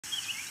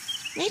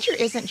Nature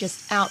isn't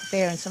just out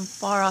there in some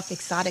far-off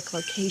exotic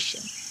location.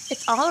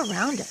 It's all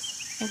around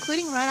us,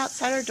 including right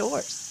outside our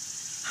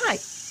doors. Hi,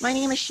 my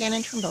name is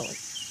Shannon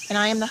Trimboli, and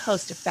I am the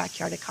host of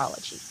Backyard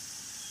Ecology.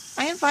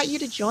 I invite you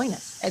to join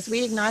us as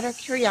we ignite our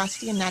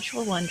curiosity and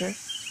natural wonder,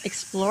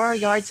 explore our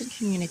yards and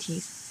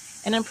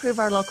communities, and improve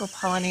our local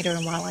pollinator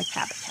and wildlife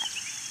habitat.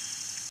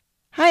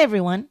 Hi,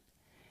 everyone.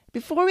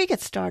 Before we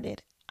get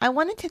started, I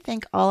wanted to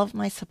thank all of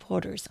my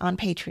supporters on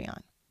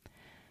Patreon.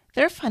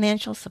 Their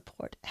financial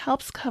support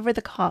helps cover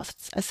the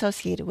costs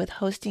associated with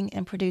hosting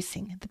and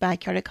producing the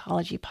Backyard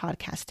Ecology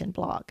podcast and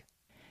blog.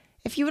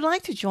 If you would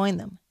like to join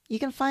them, you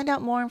can find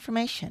out more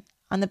information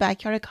on the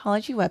Backyard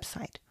Ecology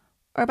website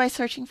or by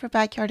searching for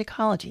Backyard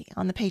Ecology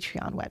on the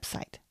Patreon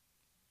website.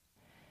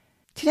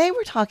 Today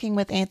we're talking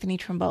with Anthony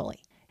Trimboli.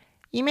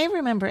 You may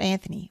remember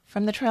Anthony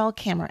from the trail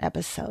camera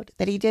episode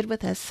that he did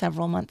with us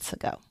several months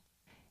ago.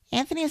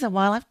 Anthony is a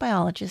wildlife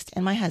biologist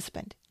and my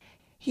husband.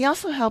 He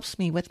also helps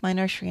me with my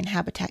nursery and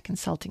habitat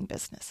consulting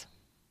business.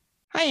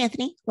 Hi,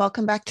 Anthony.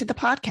 Welcome back to the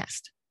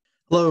podcast.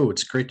 Hello,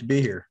 it's great to be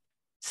here.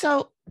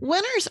 So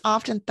winter is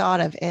often thought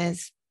of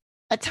as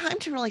a time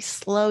to really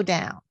slow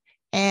down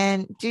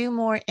and do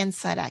more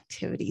inside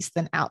activities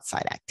than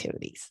outside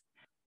activities.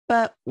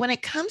 But when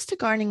it comes to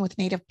gardening with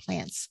native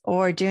plants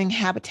or doing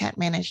habitat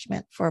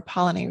management for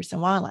pollinators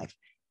and wildlife,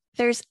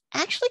 there's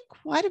actually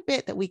quite a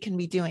bit that we can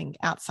be doing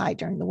outside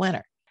during the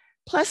winter.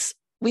 Plus,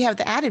 we have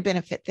the added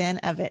benefit then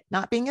of it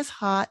not being as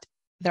hot,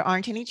 there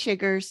aren't any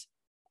chiggers,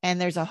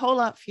 and there's a whole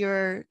lot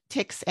fewer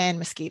ticks and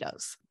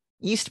mosquitoes.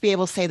 Used to be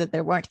able to say that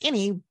there weren't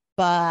any,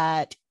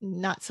 but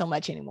not so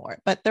much anymore.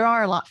 But there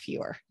are a lot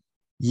fewer.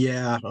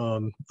 Yeah,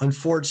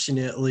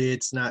 unfortunately,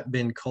 it's not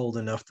been cold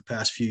enough the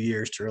past few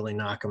years to really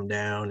knock them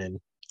down. And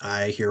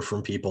I hear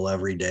from people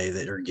every day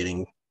that are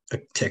getting a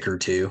tick or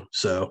two.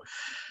 So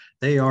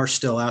they are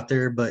still out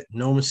there, but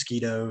no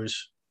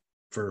mosquitoes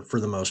for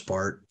the most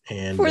part.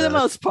 And for the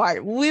most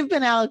part, we've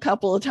been out a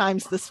couple of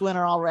times this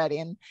winter already,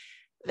 and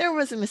there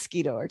was a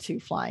mosquito or two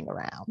flying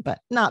around, but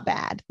not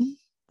bad.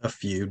 A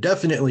few,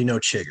 definitely no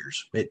chiggers.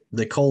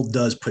 The cold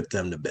does put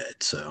them to bed,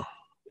 so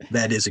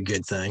that is a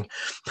good thing.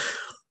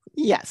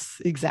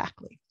 Yes,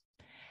 exactly.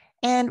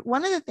 And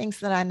one of the things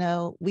that I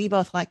know we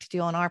both like to do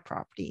on our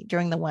property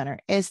during the winter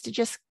is to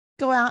just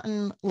go out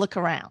and look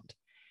around.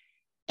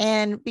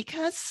 And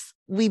because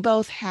we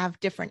both have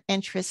different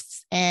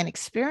interests and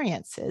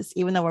experiences,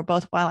 even though we're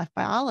both wildlife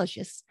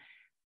biologists,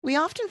 we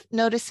often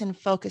notice and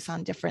focus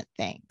on different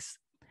things.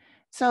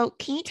 So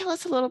can you tell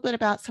us a little bit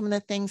about some of the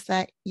things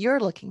that you're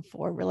looking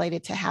for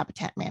related to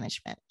habitat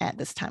management at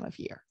this time of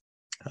year?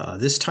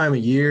 This time of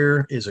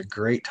year is a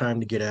great time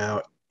to get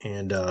out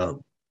and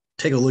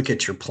take a look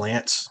at your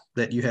plants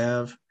that you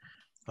have.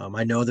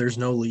 I know there's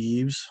no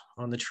leaves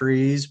on the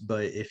trees,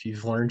 but if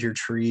you've learned your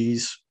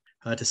trees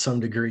to some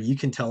degree, you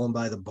can tell them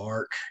by the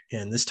bark.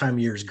 And this time of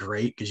year is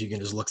great because you can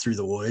just look through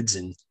the woods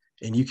and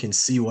you can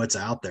see what's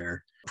out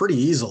there pretty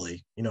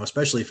easily,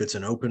 especially if it's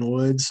an open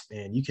woods.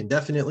 And you can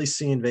definitely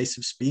see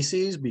invasive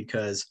species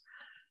because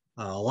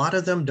a lot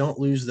of them don't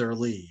lose their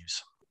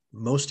leaves.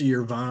 Most of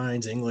your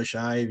vines, English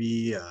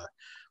ivy,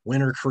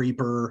 winter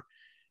creeper,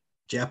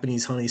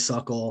 Japanese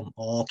honeysuckle,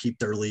 all keep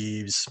their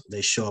leaves.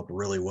 They show up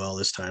really well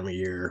this time of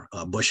year.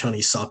 Bush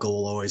honeysuckle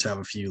will always have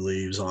a few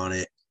leaves on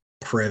it.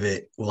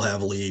 Privet will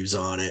have leaves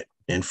on it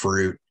and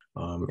fruit.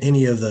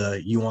 Any of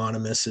the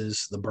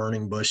euonymuses, the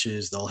burning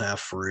bushes, they'll have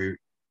fruit,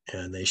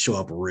 and they show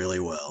up really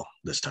well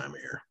this time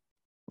of year.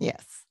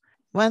 Yes.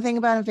 One thing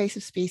about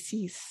invasive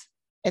species,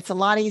 it's a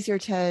lot easier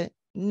to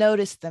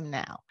notice them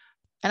now.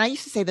 And I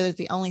used to say they're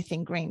the only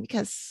thing green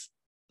because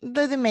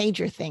they're the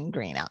major thing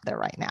green out there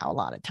right now a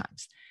lot of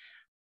times.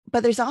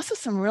 But there's also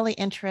some really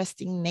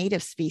interesting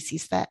native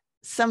species that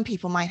some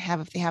people might have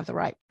if they have the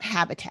right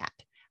habitat.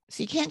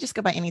 So you can't just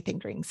go by anything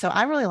green. So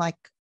I really like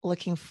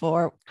looking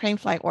for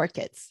cranefly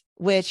orchids,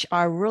 which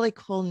are really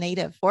cool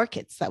native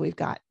orchids that we've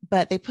got,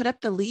 but they put up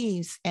the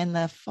leaves in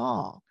the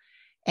fall,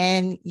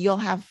 and you'll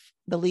have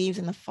the leaves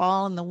in the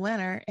fall and the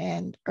winter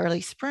and early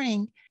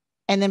spring.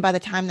 And then by the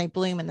time they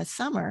bloom in the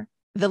summer,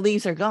 the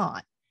leaves are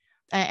gone.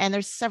 And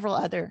there's several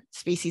other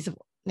species of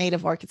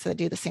native orchids that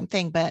do the same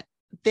thing, but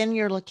then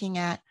you're looking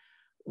at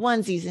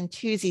onesies and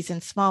twosies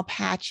and small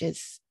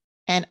patches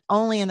and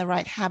only in the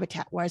right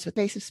habitat. Whereas with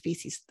invasive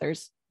species,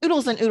 there's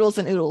oodles and oodles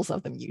and oodles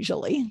of them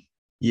usually.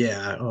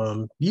 Yeah,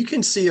 you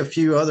can see a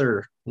few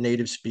other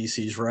native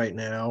species right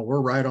now.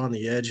 We're right on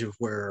the edge of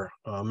where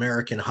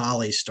American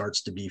holly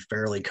starts to be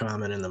fairly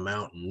common in the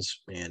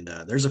mountains, and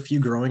there's a few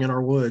growing in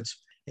our woods.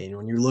 And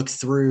when you look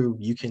through,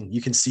 you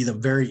can see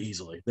them very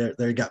easily.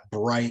 They got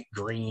bright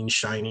green,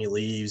 shiny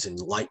leaves and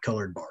light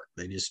colored bark.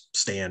 They just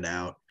stand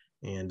out.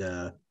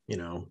 And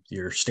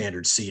your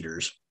standard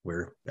cedars,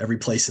 where every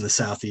place in the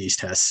Southeast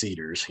has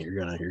cedars, you're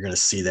gonna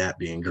see that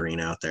being green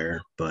out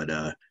there. But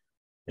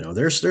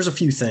there's a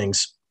few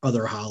things,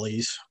 other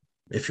hollies,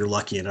 if you're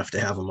lucky enough to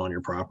have them on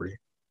your property.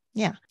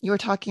 Yeah, you were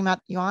talking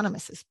about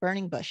euonymuses,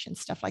 burning bush and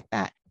stuff like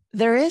that.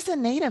 There is a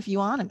native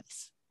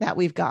euonymus that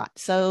we've got.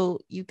 So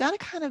you've got to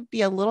kind of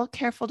be a little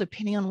careful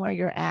depending on where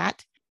you're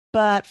at.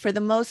 But for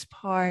the most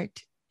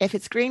part, if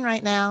it's green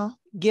right now,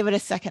 give it a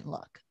second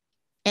look.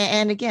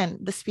 And again,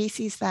 the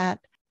species that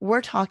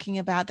we're talking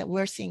about that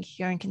we're seeing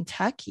here in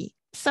Kentucky,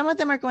 some of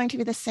them are going to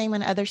be the same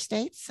in other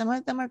states. Some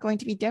of them are going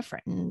to be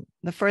different. And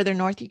the further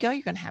north you go,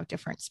 you're going to have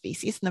different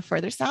species. And the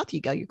further south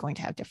you go, you're going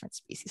to have different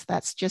species.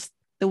 That's just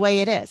the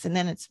way it is. And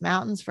then it's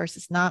mountains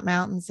versus not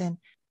mountains. And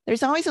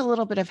there's always a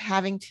little bit of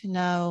having to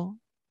know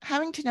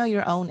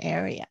your own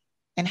area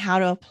and how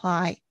to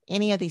apply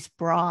any of these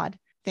broad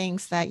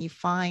things that you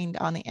find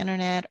on the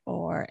internet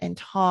or in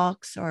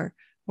talks or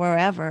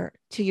wherever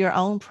to your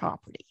own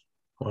property.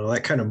 Well,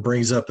 that kind of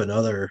brings up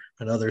another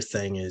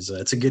thing is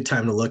it's a good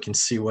time to look and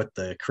see what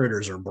the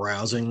critters are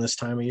browsing this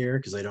time of year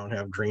because they don't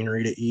have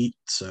greenery to eat.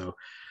 So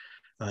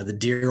the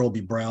deer will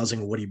be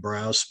browsing woody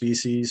browse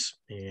species,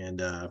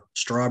 and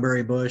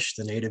strawberry bush,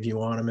 the native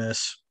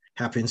euonymus,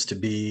 happens to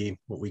be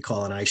what we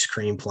call an ice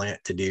cream plant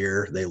to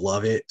deer. They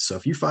love it. So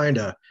if you find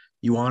a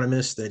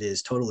euonymus that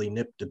is totally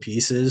nipped to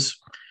pieces,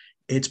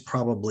 it's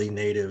probably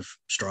native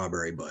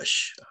strawberry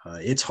bush.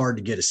 It's hard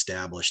to get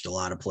established a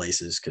lot of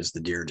places because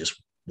the deer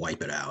just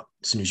wipe it out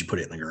as soon as you put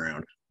it in the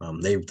ground.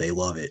 They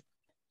love it.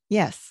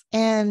 Yes.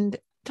 And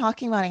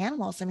talking about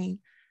animals, I mean,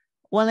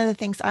 one of the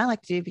things I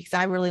like to do, because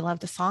I really love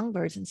the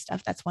songbirds and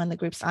stuff, that's one of the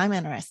groups I'm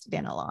interested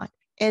in a lot,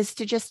 is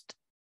to just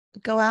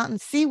go out and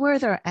see where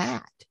they're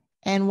at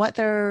and what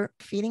they're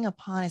feeding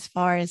upon as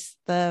far as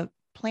the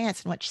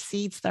plants and which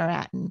seeds they're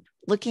at, and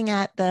looking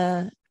at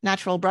the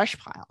natural brush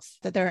piles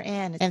that they're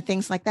in and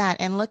things like that,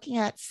 and looking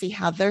at see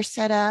how they're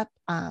set up,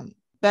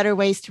 better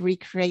ways to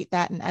recreate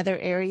that in other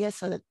areas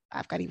so that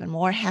I've got even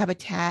more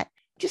habitat,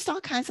 just all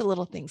kinds of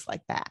little things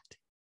like that.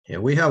 Yeah,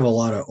 we have a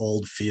lot of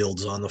old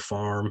fields on the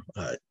farm.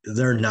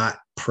 They're not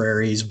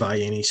prairies by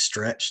any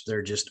stretch.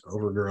 They're just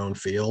overgrown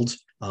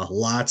fields.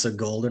 Lots of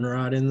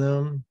goldenrod in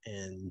them.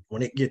 And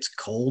when it gets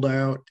cold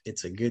out,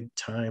 it's a good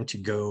time to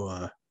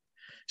go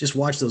just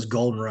watch those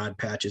goldenrod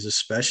patches,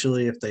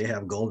 especially if they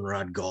have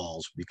goldenrod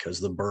galls, because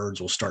the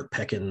birds will start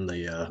pecking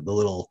the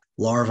little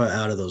larvae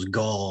out of those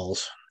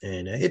galls.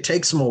 And it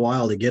takes them a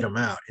while to get them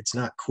out. It's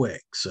not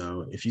quick.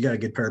 So if you got a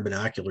good pair of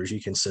binoculars,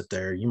 you can sit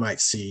there. You might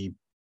see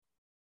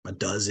a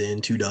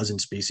dozen, 2 dozen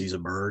species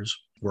of birds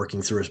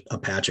working through a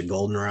patch of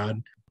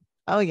goldenrod.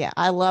 Oh, yeah.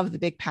 I love the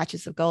big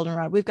patches of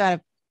goldenrod. We've got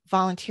a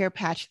volunteer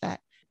patch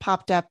that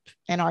popped up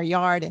in our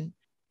yard and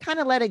kind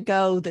of let it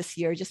go this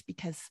year just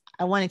because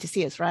I wanted to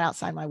see it. It's right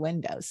outside my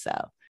window.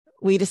 So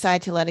we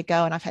decided to let it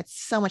go. And I've had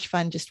so much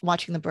fun just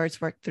watching the birds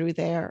work through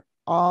there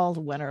all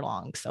winter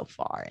long so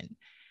far. And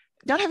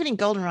don't have any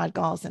goldenrod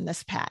galls in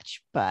this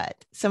patch,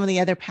 but some of the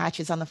other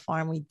patches on the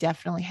farm, we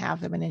definitely have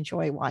them and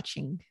enjoy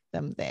watching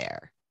them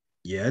there.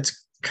 Yeah,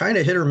 it's kind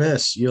of hit or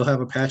miss. You'll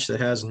have a patch that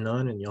has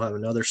none, and you'll have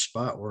another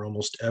spot where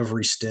almost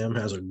every stem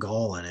has a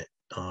gall in it.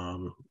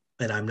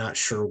 And I'm not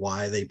sure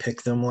why they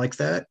pick them like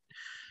that,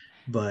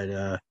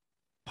 but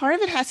part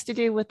of it has to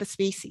do with the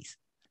species.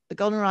 The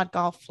goldenrod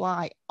gall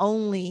fly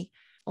only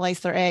lays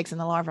their eggs, and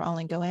the larvae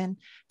only go in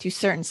to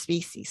certain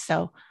species.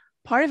 So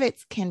part of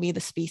it can be the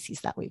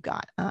species that we've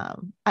got.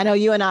 I know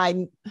you and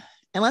I,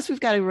 unless we've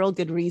got a real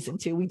good reason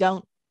to, we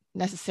don't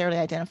necessarily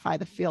identify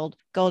the field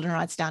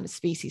goldenrods down to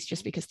species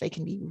just because they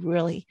can be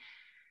really,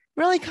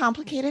 really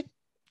complicated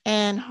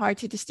and hard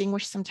to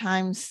distinguish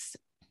sometimes.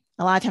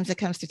 A lot of times it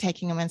comes to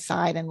taking them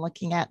inside and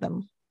looking at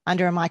them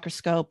under a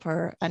microscope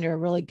or under a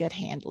really good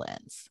hand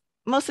lens.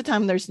 Most of the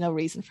time, there's no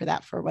reason for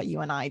that for what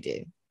you and I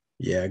do.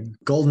 yeah,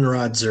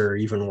 goldenrods are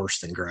even worse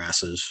than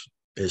grasses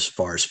as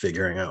far as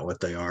figuring out what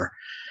they are.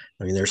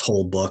 I mean, there's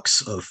whole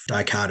books of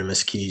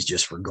dichotomous keys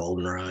just for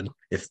goldenrod,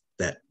 if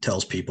that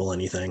tells people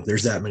anything.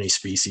 There's that many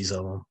species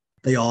of them.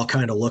 They all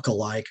kind of look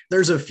alike.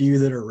 There's a few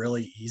that are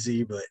really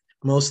easy, but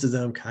most of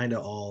them kind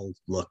of all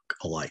look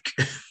alike.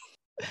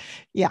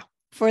 Yeah,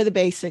 for the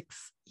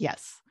basics,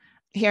 yes.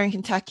 Here in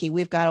Kentucky,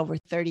 we've got over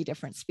 30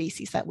 different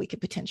species that we could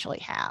potentially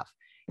have.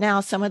 Now,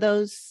 some of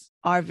those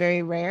are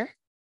very rare.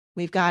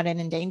 We've got an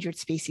endangered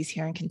species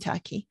here in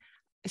Kentucky.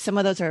 Some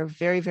of those are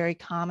very, very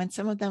common.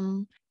 Some of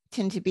them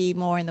tend to be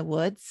more in the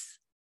woods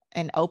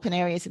and open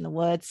areas in the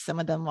woods.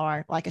 Some of them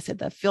are, like I said,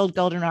 the field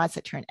goldenrods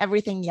that turn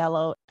everything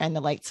yellow in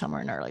the late summer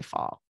and early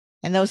fall.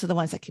 And those are the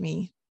ones that can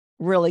be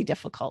really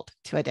difficult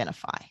to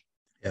identify.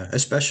 Yeah,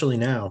 especially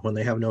now when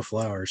they have no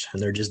flowers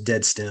and they're just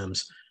dead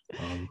stems.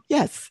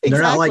 Yes, exactly.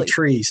 They're not like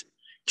trees.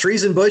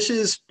 Trees and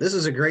bushes, this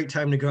is a great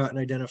time to go out and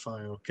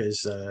identify them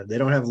because they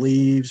don't have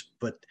leaves,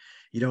 but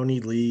you don't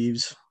need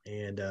leaves,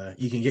 and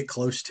you can get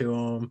close to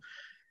them.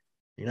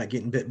 You're not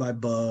getting bit by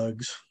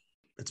bugs.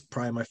 It's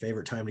probably my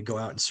favorite time to go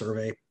out and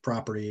survey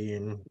property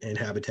and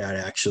habitat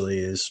actually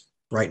is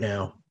right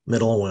now,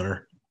 middle of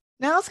winter.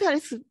 Now it's got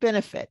its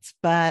benefits,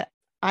 but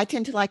I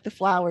tend to like the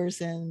flowers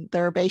and the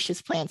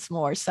herbaceous plants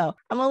more. So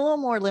I'm a little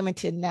more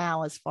limited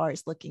now as far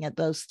as looking at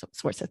those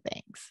sorts of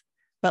things.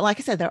 But like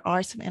I said, there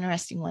are some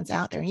interesting ones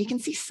out there, and you can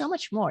see so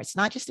much more. It's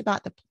not just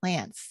about the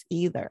plants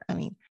either. I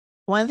mean,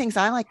 one of the things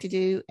I like to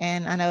do,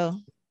 and I know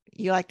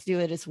you like to do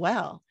it as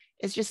well,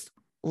 is just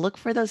look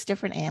for those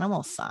different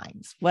animal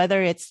signs,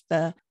 whether it's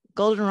the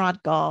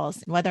goldenrod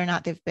galls and whether or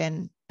not they've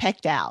been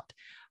pecked out,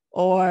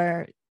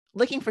 or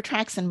looking for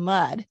tracks in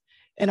mud.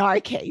 In our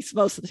case,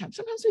 most of the time,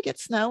 sometimes we get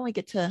snow, we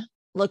get to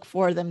look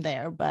for them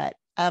there, but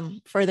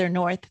further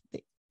north,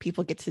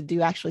 people get to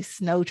do actually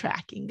snow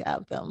tracking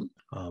of them.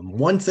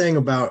 One thing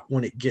about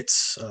when it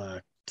gets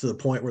to the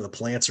point where the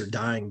plants are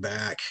dying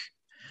back,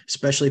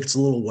 especially if it's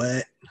a little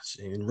wet,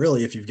 and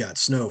really if you've got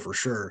snow for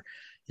sure,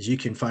 is you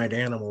can find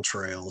animal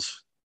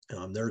trails.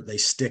 They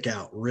stick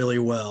out really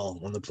well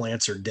when the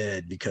plants are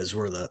dead, because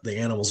where the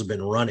animals have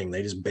been running,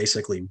 they just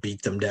basically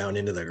beat them down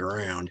into the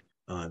ground.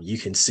 You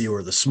can see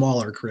where the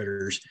smaller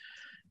critters,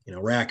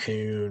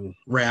 raccoon,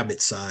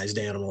 rabbit-sized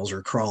animals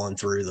are crawling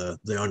through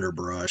the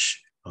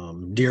underbrush.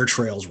 Deer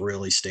trails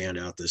really stand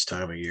out this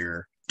time of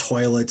year.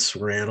 Toilets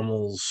where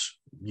animals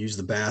use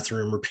the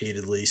bathroom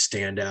repeatedly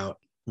stand out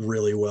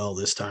really well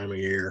this time of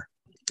year.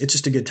 It's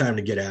just a good time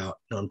to get out.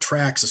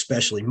 Tracks,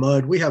 especially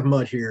mud. We have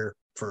mud here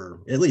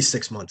for at least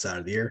 6 months out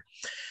of the year.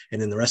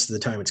 And then the rest of the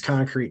time it's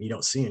concrete and you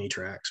don't see any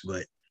tracks.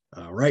 But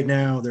right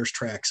now there's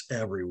tracks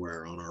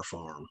everywhere on our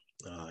farm.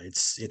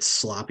 It's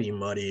sloppy,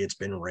 muddy. It's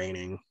been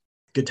raining.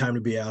 Good time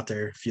to be out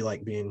there if you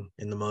like being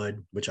in the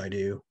mud, which I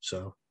do.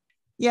 So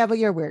yeah, but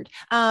you're weird.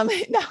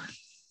 No.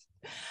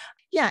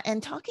 Yeah,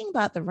 and talking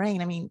about the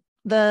rain, I mean,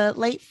 the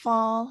late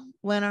fall,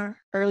 winter,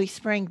 early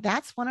spring,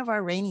 that's one of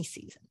our rainy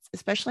seasons,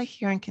 especially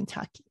here in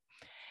Kentucky.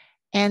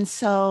 And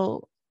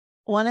so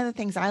one of the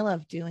things I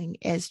love doing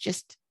is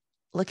just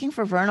looking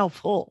for vernal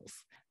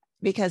pools,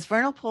 because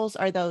vernal pools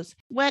are those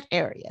wet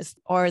areas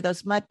or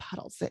those mud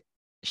puddles that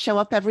show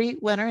up every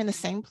winter in the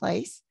same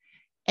place,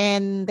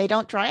 and they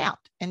don't dry out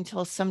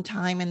until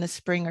sometime in the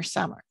spring or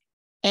summer.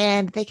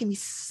 And they can be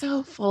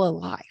so full of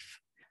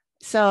life.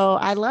 So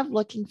I love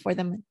looking for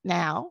them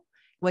now,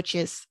 which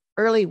is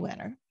early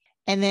winter.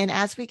 And then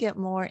as we get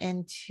more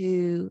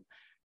into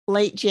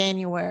late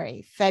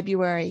January,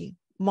 February,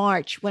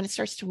 March, when it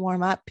starts to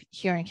warm up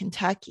here in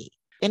Kentucky,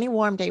 any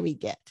warm day we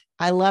get,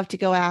 I love to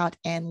go out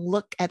and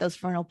look at those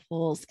vernal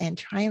pools and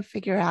try and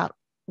figure out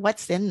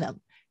what's in them.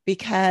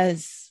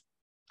 Because,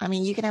 I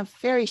mean, you can have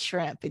fairy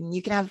shrimp and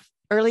you can have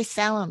early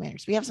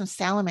salamanders. We have some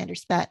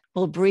salamanders that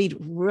will breed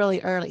really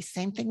early.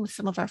 Same thing with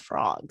some of our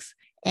frogs.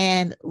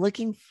 And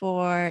looking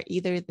for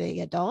either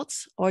the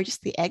adults or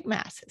just the egg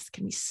masses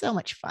can be so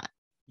much fun.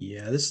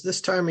 Yeah,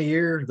 this time of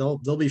year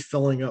they'll be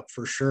filling up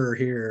for sure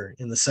here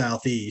in the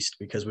southeast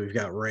because we've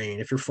got rain.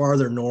 If you're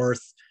farther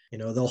north,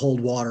 they'll hold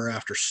water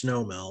after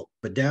snow melt.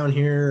 But down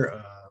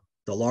here,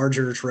 the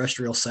larger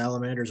terrestrial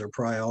salamanders are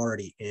probably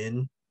already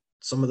in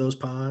some of those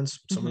ponds.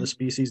 Some of the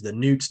species, the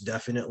newts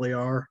definitely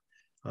are.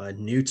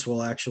 Newts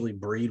will actually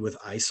breed with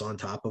ice on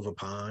top of a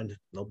pond.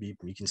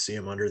 You can see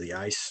them under the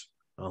ice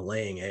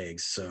laying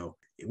eggs. So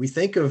we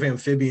think of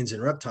amphibians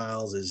and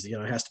reptiles as, it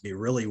has to be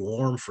really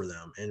warm for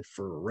them. And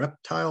for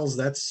reptiles,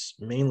 that's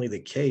mainly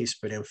the case.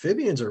 But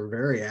amphibians are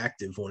very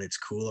active when it's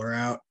cooler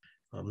out.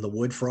 The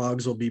wood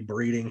frogs will be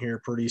breeding here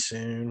pretty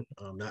soon,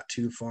 not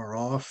too far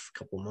off, a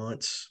couple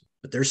months.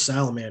 But there's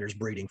salamanders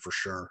breeding for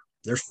sure.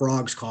 There's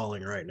frogs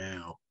calling right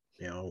now.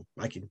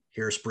 I can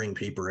hear a spring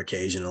peeper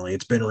occasionally.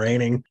 It's been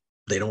raining.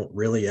 They don't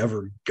really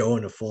ever go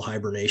into full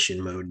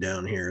hibernation mode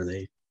down here.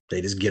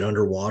 They just get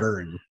underwater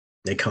and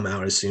they come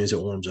out as soon as it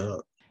warms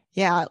up.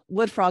 Yeah,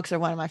 wood frogs are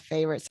one of my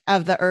favorites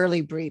of the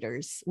early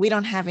breeders. We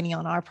don't have any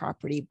on our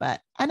property,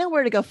 but I know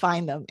where to go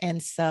find them.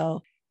 And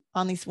so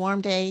on these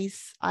warm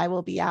days, I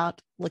will be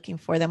out looking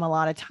for them a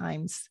lot of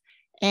times.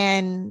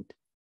 And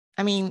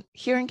I mean,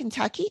 here in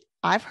Kentucky,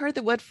 I've heard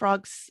the wood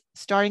frogs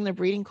starting their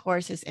breeding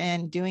courses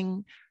and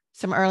doing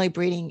some early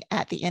breeding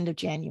at the end of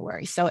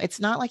January. So it's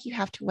not like you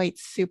have to wait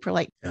super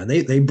late. And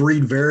they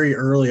breed very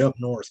early up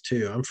north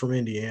too. I'm from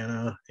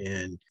Indiana,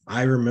 and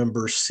I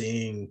remember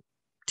seeing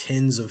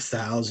tens of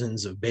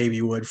thousands of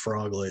baby wood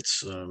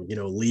froglets,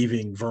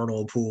 leaving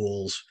vernal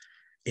pools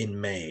in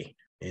May,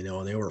 and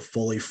they were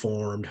fully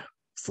formed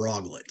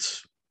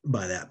froglets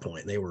by that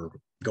point. They were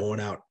going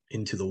out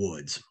into the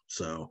woods.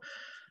 So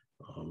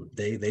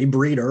they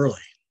breed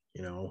early.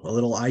 A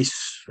little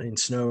ice and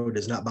snow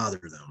does not bother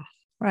them.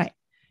 Right.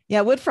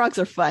 Yeah, wood frogs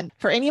are fun.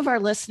 For any of our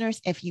listeners,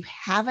 if you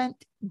haven't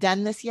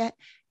done this yet,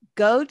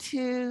 go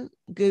to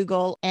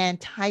Google and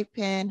type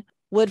in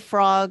wood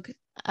frog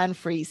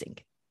unfreezing,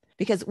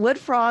 because wood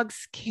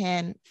frogs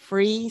can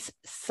freeze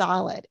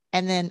solid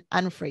and then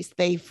unfreeze.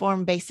 They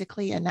form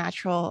basically a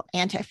natural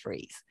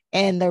antifreeze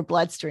in their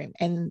bloodstream,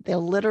 and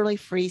they'll literally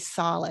freeze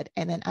solid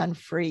and then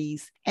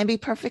unfreeze and be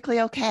perfectly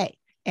okay.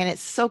 And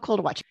it's so cool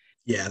to watch.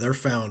 Yeah, they're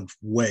found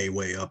way,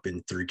 way up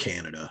in through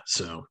Canada.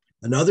 So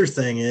another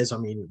thing is,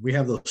 we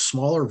have those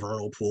smaller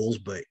vernal pools,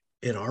 but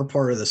in our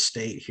part of the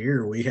state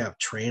here, we have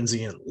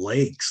transient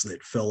lakes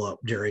that fill up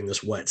during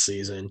this wet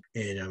season.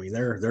 And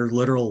they're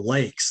literal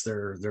lakes.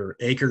 They're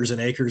acres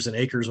and acres and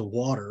acres of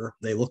water.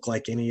 They look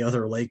like any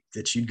other lake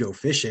that you'd go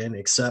fish in,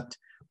 except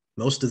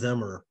most of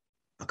them are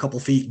a couple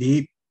feet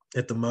deep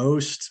at the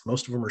most.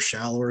 Most of them are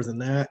shallower than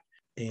that.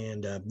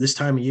 And this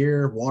time of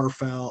year,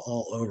 waterfowl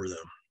all over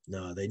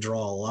them. They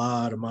draw a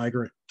lot of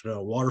migrant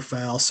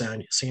waterfowl,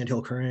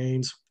 sandhill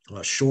cranes,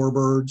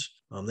 shorebirds.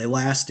 They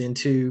last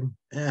into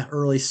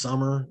early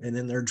summer, and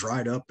then they're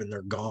dried up and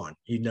they're gone.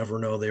 You never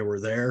know they were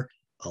there.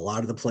 A lot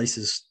of the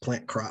places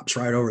plant crops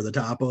right over the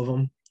top of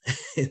them,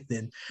 and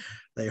then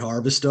they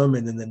harvest them,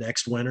 and then the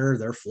next winter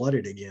they're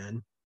flooded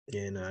again.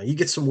 And you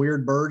get some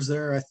weird birds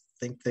there. I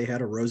think they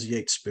had a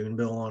roseate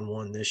spoonbill on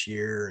one this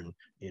year, and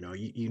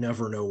you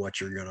never know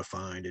what you're going to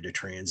find at a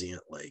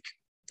transient lake.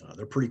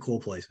 They're pretty cool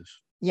places.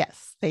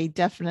 Yes, they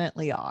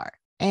definitely are.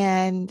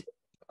 And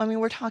I mean,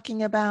 we're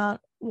talking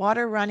about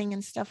water running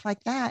and stuff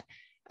like that.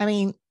 I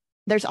mean,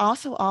 there's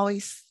also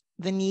always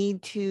the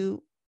need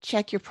to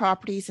check your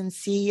properties and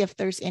see if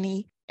there's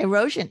any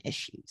erosion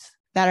issues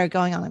that are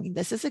going on. I mean,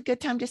 this is a good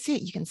time to see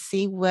it. You can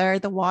see where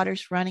the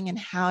water's running and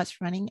how it's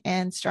running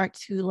and start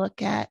to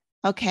look at,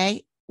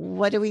 okay,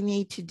 what do we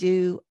need to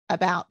do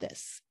about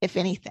this, if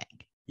anything?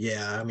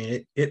 Yeah, I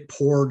mean, it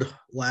poured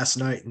last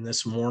night and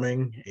this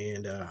morning,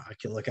 and I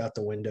can look out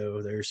the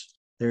window.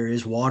 There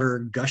is water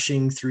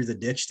gushing through the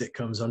ditch that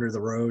comes under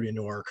the road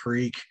into our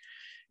creek,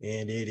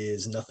 and it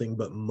is nothing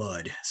but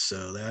mud.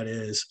 So that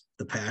is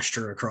the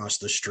pasture across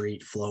the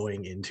street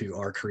flowing into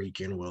our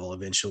creek and will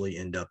eventually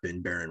end up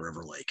in Barren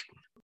River Lake.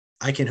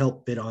 I can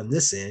help it on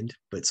this end,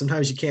 but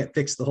sometimes you can't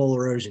fix the whole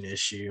erosion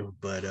issue.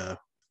 But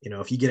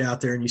if you get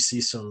out there and you see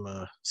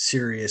some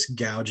serious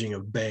gouging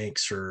of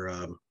banks or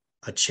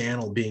a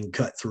channel being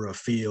cut through a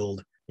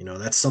field,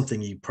 that's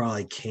something you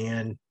probably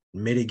can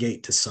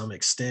mitigate to some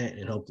extent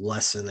and help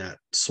lessen that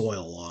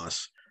soil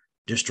loss.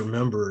 Just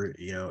remember,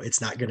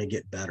 it's not going to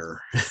get better.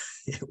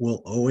 It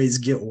will always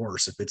get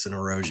worse if it's an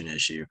erosion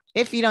issue.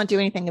 If you don't do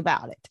anything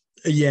about it.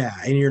 Yeah,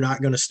 and you're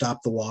not going to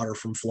stop the water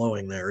from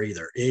flowing there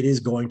either. It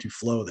is going to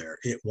flow there.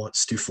 It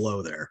wants to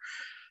flow there.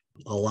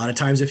 A lot of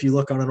times, if you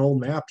look on an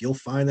old map, you'll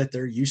find that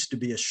there used to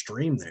be a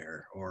stream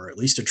there, or at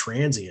least a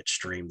transient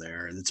stream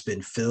there that's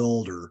been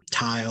filled or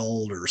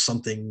tiled or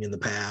something in the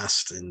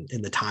past. And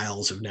the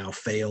tiles have now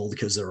failed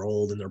because they're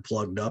old and they're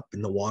plugged up,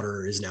 and the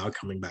water is now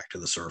coming back to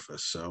the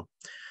surface. So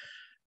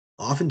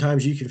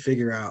oftentimes you can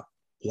figure out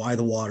why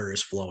the water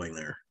is flowing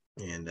there.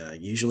 And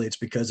usually it's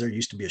because there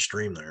used to be a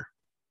stream there.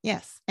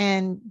 Yes.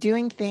 And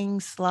doing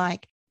things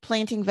like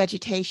planting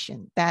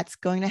vegetation that's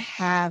going to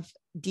have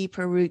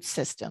deeper root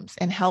systems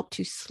and help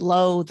to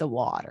slow the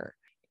water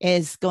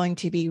is going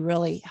to be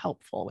really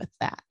helpful with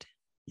that.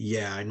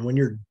 Yeah. And when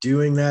you're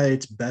doing that,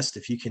 it's best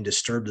if you can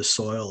disturb the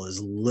soil as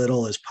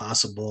little as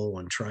possible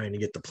when trying to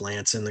get the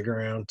plants in the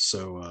ground.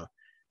 So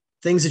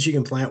things that you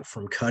can plant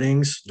from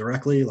cuttings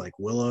directly, like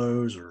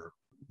willows or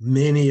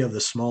many of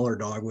the smaller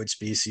dogwood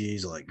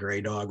species like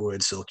gray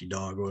dogwood, silky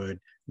dogwood,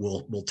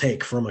 will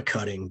take from a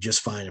cutting just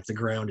fine if the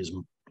ground is,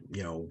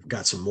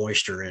 got some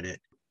moisture in it.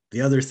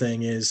 The other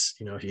thing is,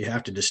 if you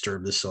have to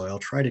disturb the soil,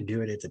 try to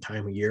do it at the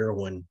time of year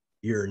when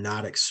you're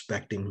not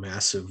expecting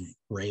massive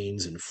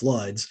rains and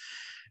floods,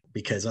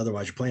 because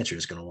otherwise your plants are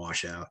just going to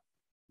wash out.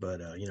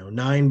 But,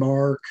 nine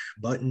bark,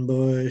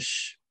 buttonbush,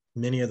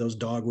 many of those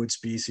dogwood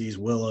species,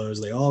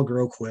 willows, they all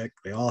grow quick.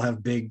 They all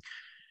have big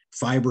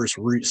fibrous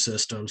root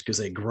systems because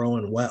they grow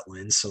in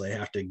wetlands. So they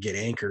have to get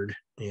anchored,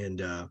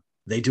 and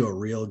they do a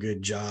real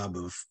good job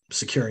of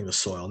securing the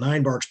soil.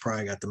 Nine bark's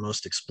probably got the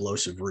most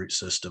explosive root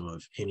system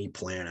of any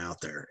plant out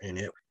there. And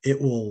it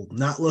will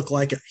not look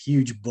like a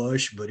huge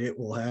bush, but it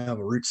will have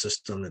a root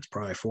system that's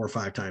probably 4 or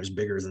 5 times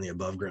bigger than the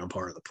above ground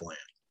part of the plant.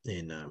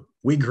 And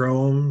we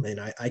grow them, and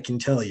I can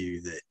tell you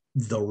that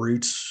the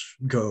roots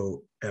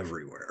go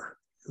everywhere.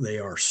 They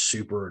are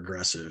super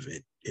aggressive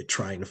at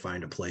trying to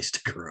find a place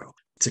to grow.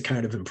 It's a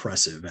kind of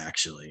impressive,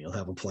 actually. You'll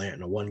have a plant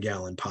in a 1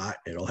 gallon pot.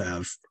 It'll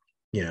have,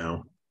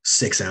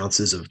 6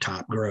 ounces of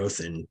top growth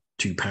and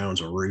 2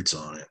 pounds of roots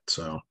on it.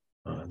 So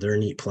they're a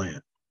neat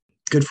plant.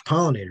 Good for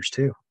pollinators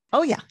too.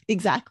 Oh yeah,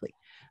 exactly.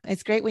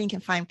 It's great when you can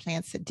find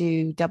plants that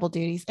do double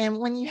duties. And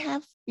when you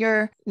have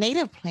your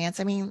native plants,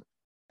 I mean,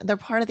 they're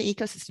part of the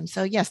ecosystem.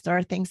 So yes, there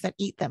are things that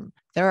eat them.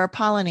 There are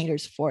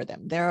pollinators for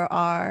them. There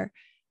are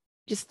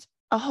just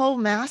a whole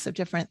mass of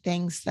different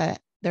things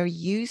that they're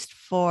used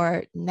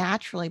for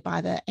naturally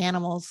by the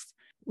animals,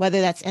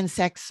 whether that's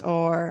insects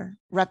or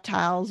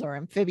reptiles or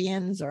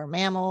amphibians or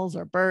mammals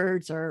or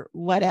birds or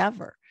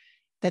whatever,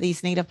 that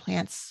these native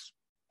plants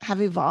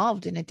have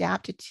evolved and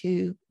adapted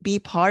to be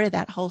part of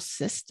that whole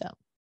system.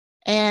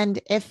 And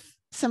if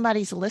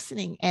somebody's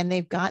listening and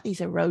they've got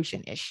these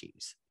erosion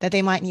issues that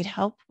they might need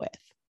help with,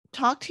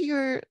 talk to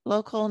your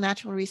local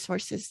natural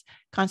resources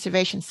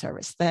conservation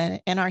service,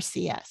 the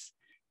NRCS.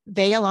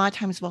 They a lot of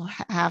times will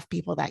have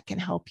people that can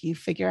help you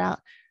figure out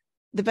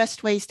the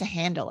best ways to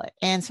handle it.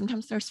 And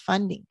sometimes there's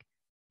funding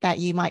that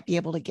you might be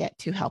able to get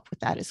to help with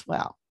that as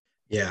well.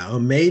 Yeah,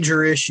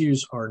 major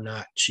issues are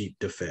not cheap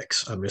to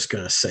fix. I'm just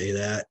going to say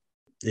that.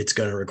 It's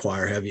going to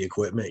require heavy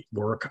equipment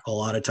work a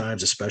lot of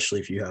times,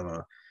 especially if you have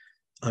a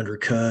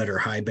undercut or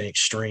high bank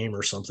stream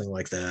or something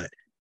like that.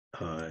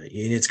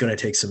 It's going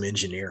to take some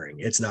engineering.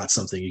 It's not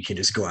something you can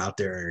just go out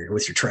there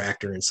with your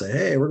tractor and say,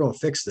 hey, we're going to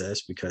fix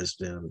this, because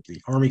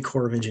the Army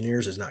Corps of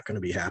Engineers is not going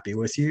to be happy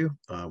with you.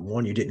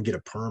 One, you didn't get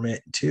a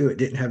permit. Two, it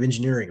didn't have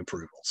engineering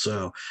approval.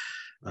 So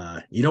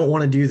you don't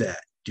want to do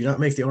that. Do not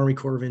make the Army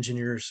Corps of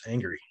Engineers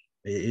angry.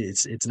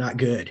 It's not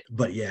good.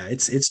 But yeah,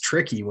 it's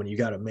tricky when you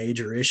got a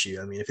major issue.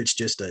 I mean, if it's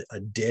just a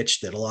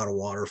ditch that a lot of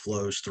water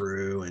flows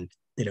through, and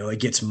it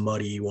gets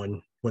muddy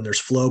when there's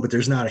flow, but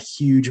there's not a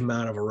huge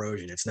amount of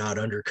erosion. It's not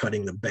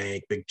undercutting the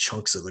bank. Big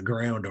chunks of the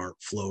ground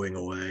aren't flowing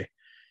away.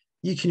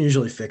 You can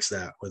usually fix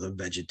that with a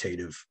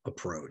vegetative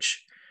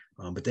approach.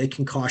 But they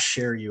can cost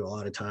share you a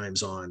lot of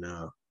times on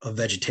a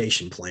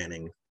vegetation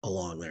planting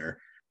along there.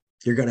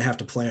 You're going to have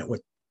to plant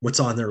what's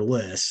on their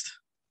list.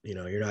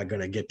 You're not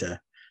going to get to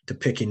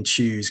pick and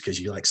choose because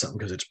you like something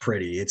because it's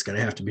pretty. It's going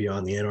to have to be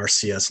on the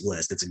NRCS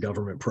list. It's a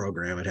government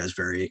program. It has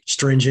very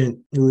stringent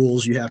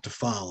rules you have to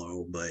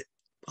follow, but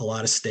a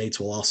lot of states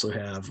will also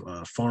have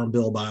a farm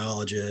bill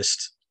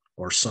biologist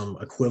or some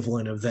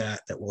equivalent of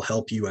that will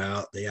help you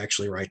out. They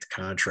actually write the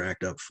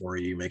contract up for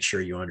you, make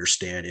sure you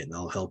understand it, and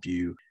they'll help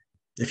you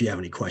if you have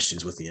any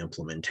questions with the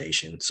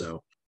implementation.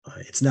 So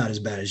it's not as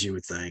bad as you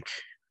would think.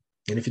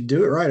 And if you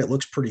do it right, it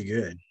looks pretty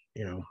good.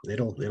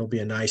 It'll be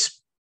a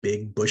nice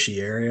big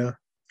bushy area.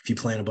 If you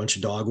plant a bunch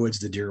of dogwoods,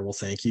 the deer will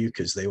thank you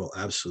because they will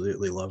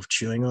absolutely love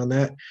chewing on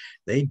that.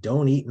 They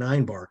don't eat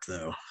 9-bark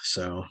though.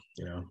 So,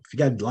 if you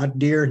got a lot of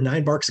deer,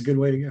 9-bark's a good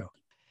way to go.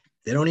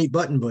 They don't eat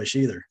buttonbush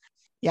either.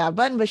 Yeah,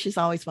 buttonbush is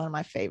always one of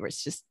my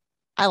favorites. Just,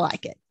 I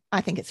like it.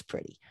 I think it's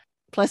pretty.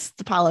 Plus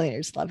the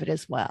pollinators love it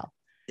as well.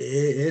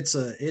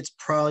 It's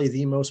probably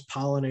the most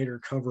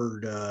pollinator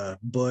covered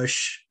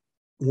bush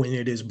when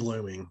it is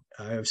blooming.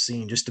 I have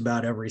seen just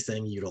about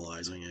everything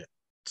utilizing it.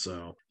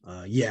 So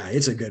yeah,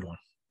 it's a good one.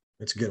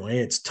 It's a good one.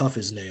 It's tough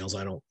as nails.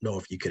 I don't know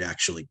if you could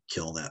actually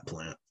kill that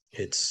plant.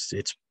 It's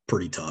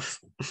pretty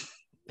tough.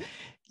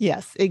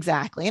 Yes,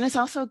 exactly. And it's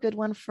also a good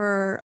one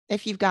for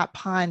if you've got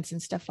ponds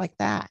and stuff like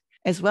that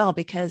as well,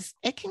 because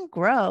it can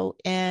grow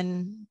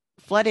in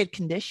flooded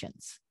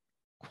conditions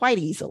quite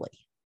easily.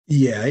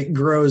 Yeah, it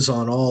grows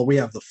on we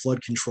have the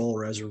flood control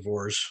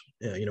reservoirs,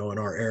 in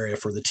our area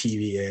for the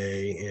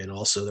TVA and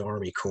also the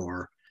Army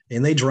Corps.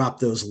 And they drop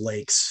those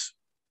lakes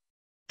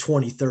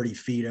 20, 30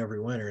 feet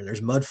every winter. And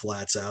there's mud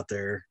flats out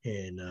there,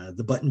 and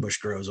the buttonbush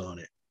grows on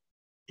it,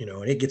 and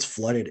it gets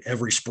flooded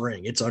every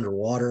spring. It's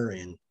underwater,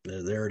 and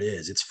there it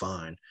is. It's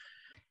fine.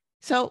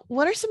 So,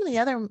 what are some of the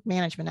other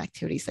management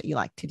activities that you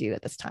like to do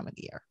at this time of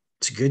the year?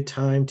 It's a good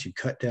time to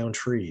cut down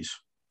trees.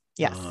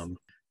 Yes.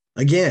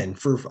 Again,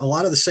 for a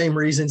lot of the same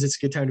reasons, it's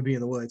a good time to be in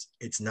the woods.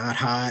 It's not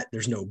hot.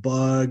 There's no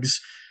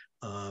bugs.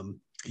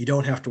 You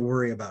don't have to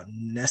worry about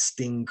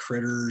nesting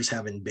critters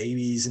having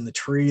babies in the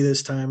tree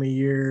this time of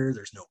year.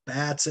 There's no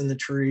bats in the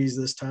trees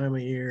this time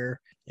of year,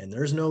 and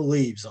there's no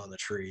leaves on the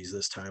trees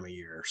this time of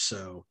year.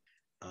 So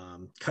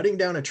cutting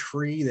down a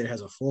tree that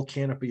has a full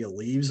canopy of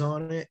leaves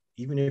on it,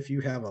 even if you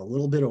have a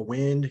little bit of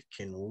wind,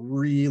 can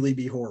really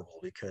be horrible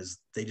because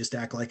they just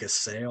act like a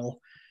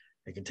sail.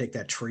 It can take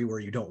that tree where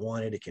you don't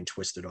want it. It can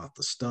twist it off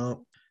the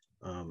stump.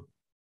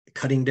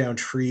 Cutting down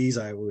trees,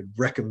 I would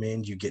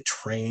recommend you get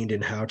trained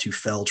in how to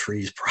fell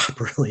trees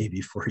properly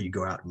before you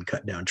go out and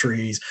cut down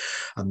trees.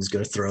 I'm just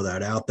going to throw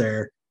that out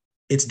there.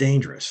 It's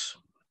dangerous.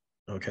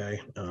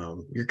 Okay.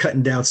 You're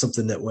cutting down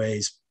something that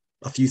weighs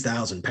a few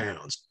thousand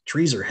pounds.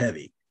 Trees are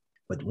heavy,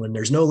 but when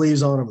there's no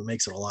leaves on them, it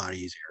makes it a lot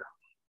easier.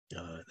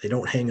 They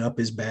don't hang up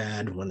as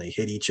bad when they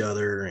hit each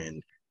other,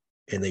 and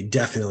they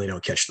definitely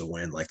don't catch the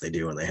wind like they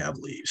do when they have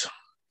leaves.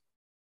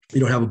 You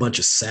don't have a bunch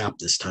of sap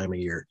this time of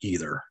year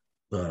either.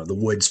 The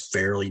wood's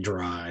fairly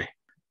dry,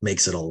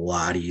 makes it a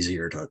lot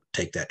easier to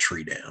take that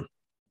tree down.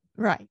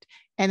 Right.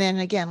 And then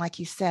again, like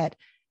you said,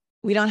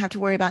 we don't have to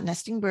worry about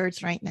nesting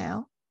birds right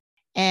now.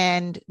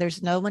 And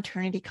there's no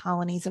maternity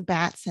colonies of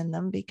bats in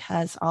them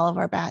because all of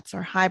our bats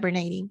are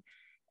hibernating.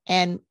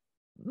 And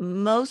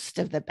most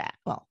of the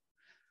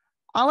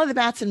all of the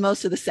bats in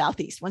most of the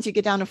Southeast, once you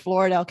get down to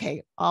Florida,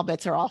 okay, all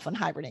bats are off and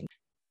hibernating.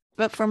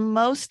 But for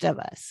most of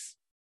us,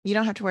 you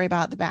don't have to worry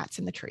about the bats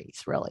in the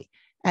trees really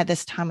at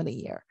this time of the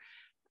year.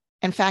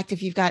 In fact,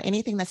 if you've got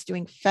anything that's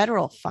doing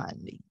federal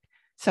funding,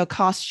 so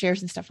cost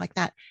shares and stuff like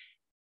that,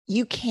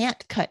 you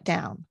can't cut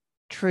down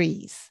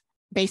trees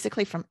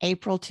basically from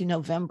April to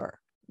November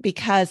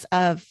because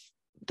of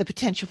the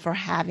potential for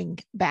having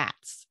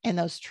bats in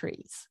those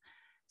trees.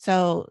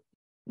 So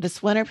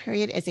this winter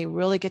period is a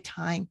really good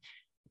time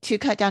to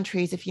cut down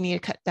trees if you need to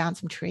cut down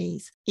some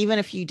trees, even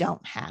if you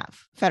don't have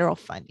federal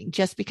funding,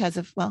 just because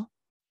of,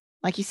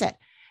 like you said,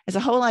 it's a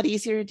whole lot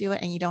easier to do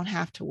it and you don't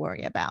have to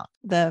worry about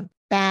the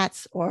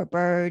bats or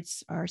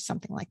birds or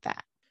something like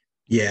that.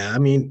 Yeah, I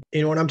mean,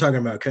 when I'm talking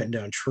about cutting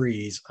down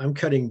trees, I'm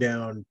cutting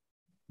down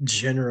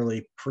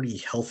generally pretty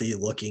healthy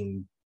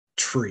looking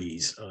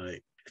trees.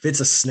 If it's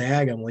a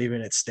snag, I'm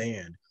leaving it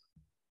stand.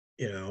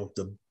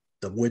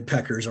 The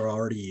woodpeckers are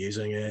already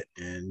using it,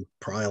 and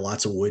probably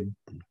lots of wood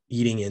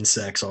eating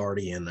insects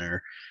already in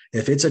there.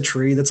 If it's a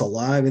tree that's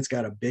alive, it's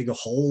got a big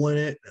hole in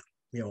it,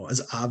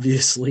 as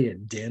obviously a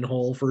den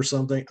hole for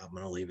something, I'm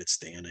going to leave it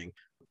standing.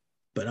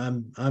 But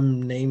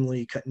I'm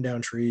namely cutting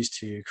down trees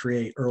to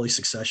create early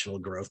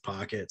successional growth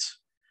pockets,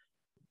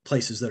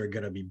 places that are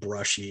going to be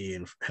brushy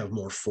and have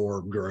more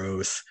forward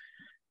growth,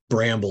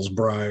 brambles,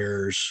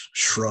 briars,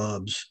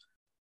 shrubs.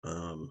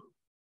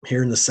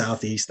 here in the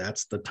Southeast,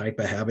 that's the type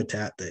of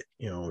habitat that,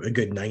 a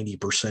good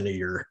 90% of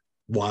your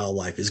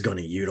wildlife is going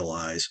to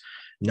utilize,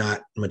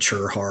 not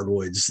mature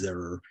hardwoods that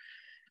are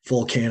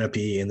full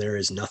canopy and there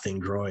is nothing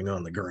growing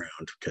on the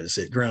ground, because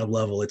at ground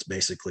level, it's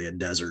basically a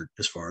desert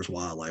as far as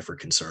wildlife are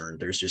concerned.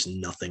 There's just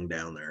nothing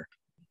down there.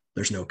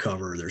 There's no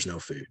cover, there's no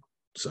food.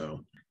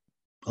 So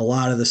a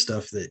lot of the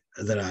stuff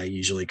that I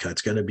usually cut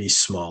is going to be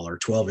smaller,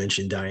 12-inch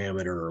in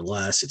diameter or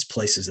less. It's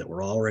places that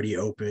were already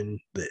open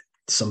that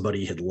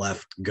somebody had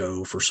left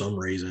go for some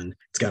reason.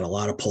 It's got a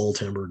lot of pole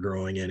timber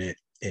growing in it,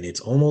 and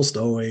it's almost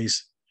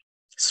always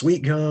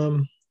sweet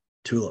gum,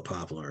 tulip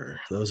poplar.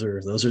 Those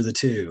are the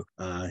two.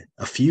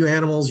 A few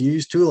animals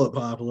use tulip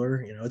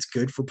poplar. It's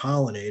good for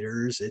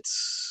pollinators.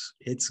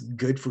 It's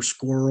good for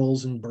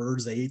squirrels and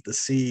birds. They eat the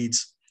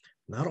seeds.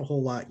 Not a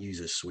whole lot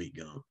uses sweet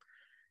gum,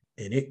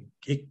 and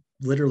it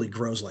literally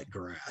grows like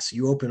grass.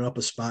 You open up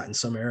a spot in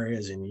some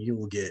areas and you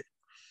will get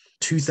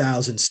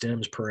 2,000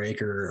 stems per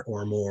acre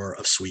or more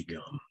of sweet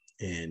gum,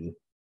 and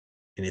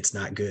it's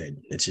not good.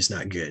 It's just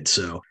not good.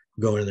 So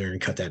go in there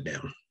and cut that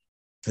down.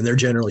 And they're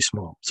generally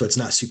small, so it's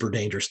not super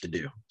dangerous to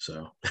do.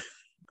 So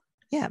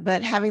yeah,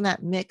 but having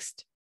that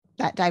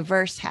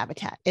diverse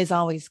habitat is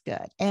always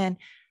good. And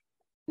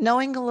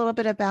knowing a little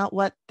bit about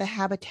what the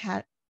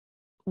habitat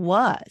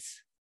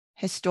was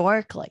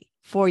historically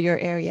for your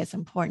area is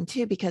important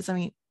too, because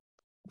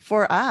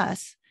for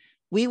us,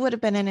 we would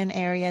have been in an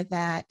area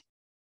that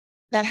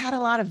had a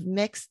lot of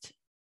mixed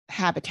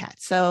habitat.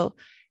 So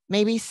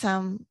maybe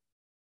some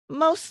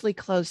mostly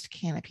closed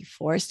canopy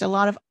forest, a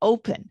lot of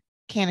open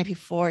canopy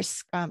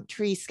forest,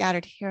 trees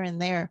scattered here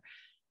and there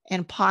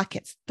in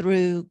pockets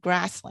through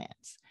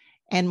grasslands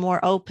and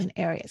more open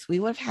areas. We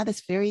would have had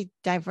this very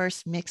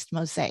diverse mixed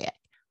mosaic.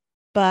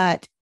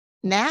 But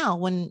now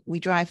when we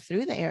drive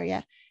through the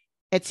area,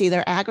 it's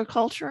either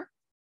agriculture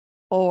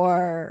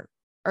or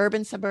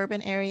urban,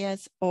 suburban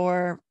areas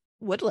or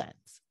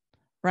woodlands.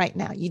 Right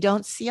now, you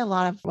don't see a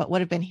lot of what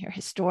would have been here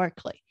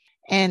historically.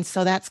 And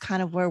so that's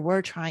kind of where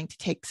we're trying to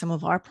take some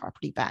of our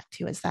property back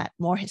to, is that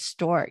more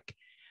historic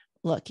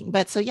looking.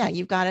 But so, yeah,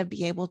 you've got to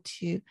be able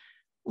to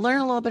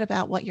learn a little bit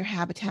about what your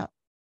habitat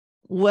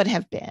would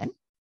have been,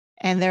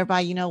 and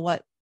thereby,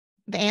 what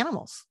the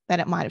animals that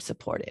it might have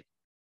supported,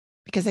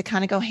 because they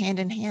kind of go hand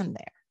in hand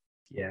there.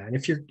 Yeah, and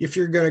if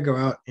you're going to go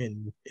out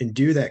and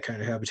do that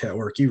kind of habitat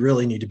work, you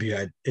really need to be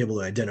able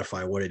to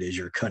identify what it is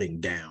you're cutting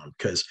down.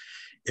 Because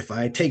if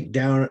I take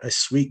down a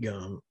sweet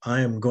gum,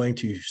 I am going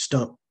to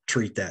stump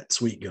treat that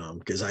sweet gum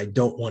because I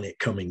don't want it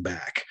coming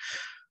back.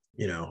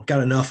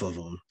 Got enough of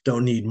them,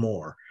 don't need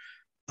more.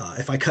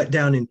 If I cut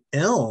down an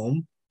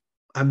elm,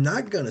 I'm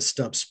not going to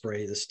stump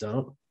spray the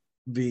stump,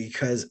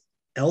 because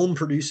elm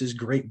produces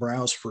great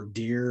browse for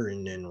deer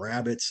and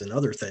rabbits and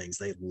other things.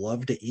 They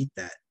love to eat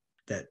that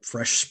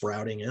fresh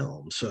sprouting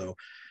elm. So,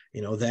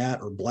 that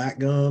or black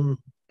gum,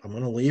 I'm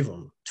going to leave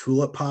them.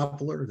 Tulip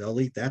poplar, they'll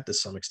eat that to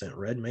some extent.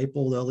 Red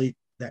maple, they'll eat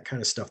that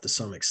kind of stuff to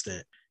some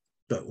extent.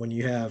 But when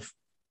you have,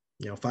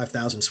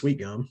 5,000 sweet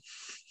gum,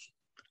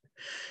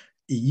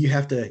 you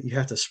have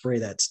to spray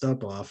that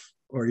stump off,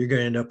 or you're going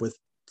to end up with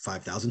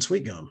 5,000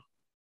 sweet gum,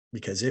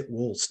 because it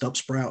will stump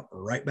sprout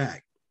right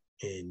back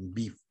and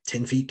be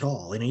 10 feet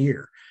tall in a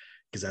year,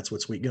 because that's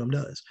what sweet gum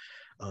does.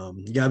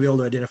 You got to be able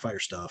to identify your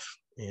stuff.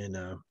 And,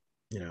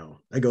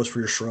 that goes for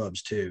your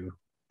shrubs too.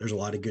 There's a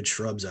lot of good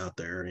shrubs out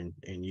there.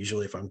 And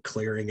usually if I'm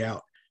clearing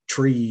out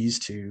trees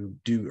to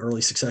do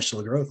early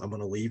successional growth, I'm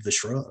going to leave the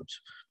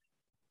shrubs,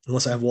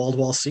 unless I have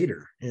wall-to-wall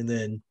cedar. And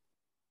then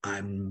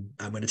I'm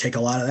going to take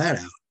a lot of that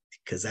out,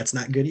 because that's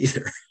not good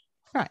either.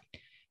 Right.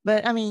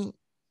 But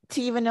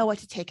to even know what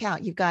to take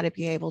out, you've got to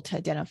be able to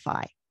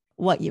identify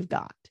what you've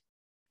got.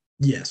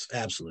 Yes,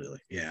 absolutely.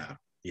 Yeah.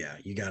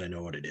 You got to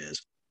know what it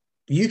is.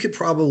 You could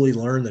probably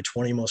learn the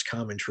 20 most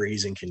common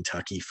trees in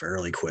Kentucky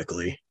fairly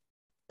quickly.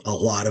 A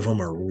lot of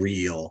them are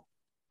real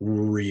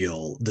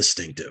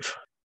distinctive.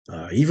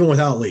 Even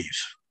without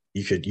leaves,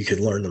 you could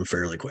learn them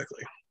fairly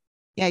quickly.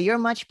 Yeah, you're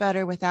much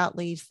better without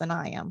leaves than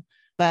I am.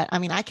 But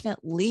I can at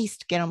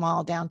least get them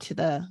all down to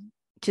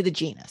the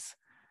genus.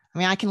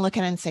 I can look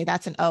at it and say,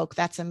 that's an oak,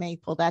 that's a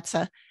maple,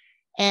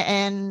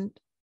 and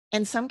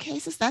in some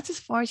cases, that's as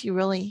far as you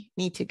really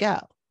need to go.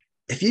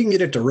 If you can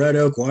get it to red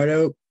oak, white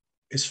oak,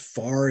 as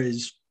far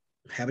as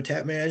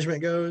habitat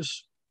management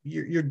goes,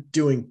 you're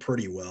doing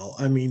pretty well.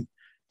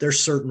 There's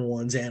certain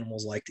ones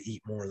animals like to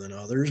eat more than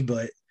others,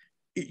 but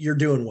you're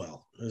doing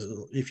well.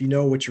 If you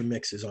know what your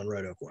mix is on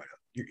red oak, white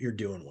oak, you're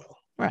doing well.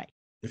 Right.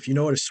 If you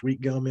know what a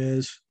sweet gum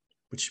is,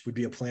 which would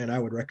be a plant I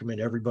would recommend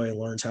everybody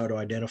learns how to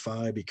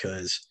identify,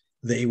 because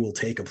they will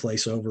take a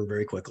place over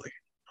very quickly.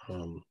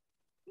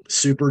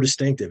 Super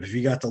distinctive. If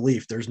you got the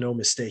leaf, there's no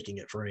mistaking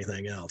it for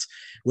anything else.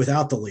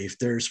 Without the leaf,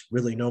 there's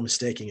really no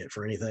mistaking it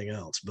for anything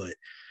else. But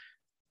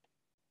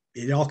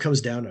it all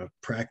comes down to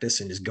practice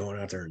and just going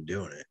out there and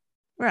doing it.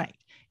 Right.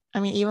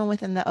 Even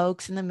within the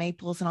oaks and the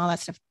maples and all that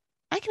stuff,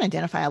 I can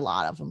identify a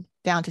lot of them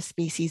down to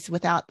species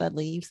without the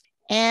leaves.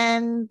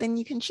 And then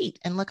you can cheat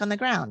and look on the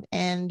ground.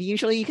 And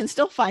usually you can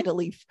still find a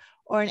leaf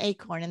or an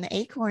acorn. And the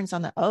acorns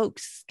on the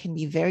oaks can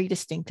be very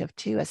distinctive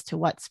too as to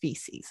what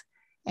species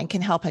and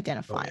can help Oh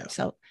identify them. yeah.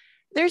 So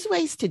there's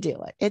ways to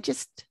do it. It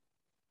just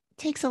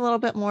takes a little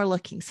bit more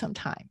looking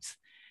sometimes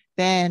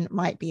than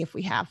might be if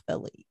we have the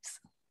leaves.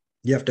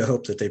 You have to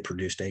hope that they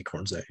produced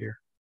acorns that year.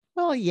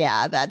 Well,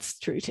 yeah, that's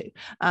true too.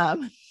 But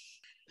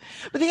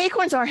the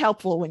acorns are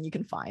helpful when you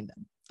can find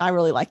them. I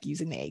really like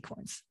using the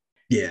acorns.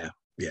 Yeah.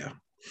 Yeah.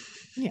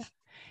 Yeah.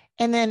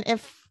 And then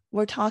if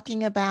we're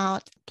talking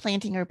about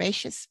planting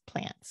herbaceous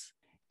plants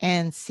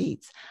and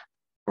seeds,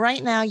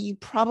 right now you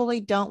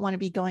probably don't want to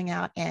be going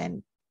out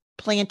and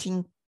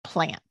planting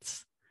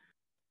plants.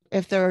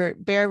 If they're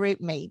bare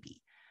root,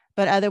 maybe,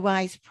 but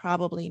otherwise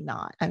probably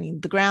not. I mean,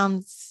 the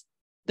ground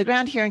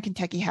here in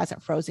Kentucky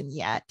hasn't frozen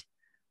yet,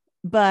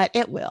 but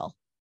it will.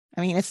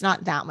 I mean, it's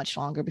not that much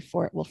longer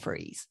before it will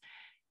freeze.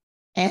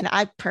 And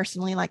I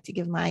personally like to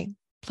give my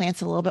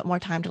plants a little bit more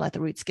time to let the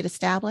roots get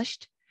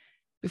established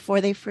before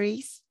they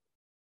freeze.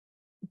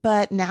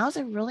 But now's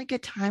a really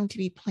good time to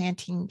be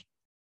planting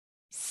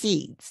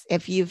seeds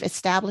if you've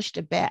established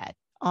a bed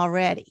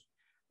already.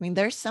 I mean,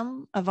 there's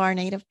some of our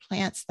native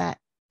plants that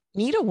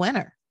need a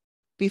winter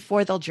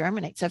before they'll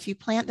germinate. So if you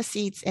plant the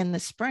seeds in the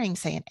spring,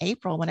 say in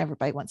April, when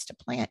everybody wants to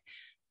plant,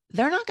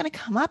 they're not going to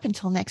come up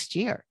until next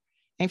year.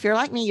 And if you're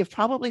like me, you've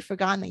probably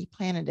forgotten that you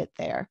planted it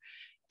there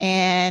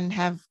and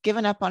have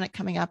given up on it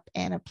coming up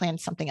and have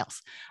planted something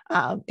else,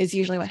 is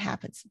usually what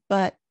happens.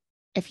 But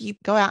if you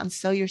go out and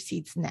sow your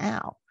seeds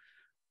now,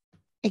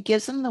 it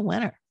gives them the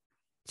winter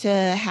to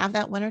have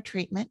that winter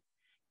treatment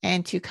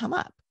and to come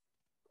up.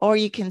 Or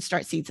you can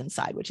start seeds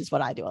inside, which is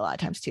what I do a lot of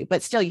times too.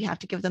 But still, you have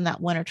to give them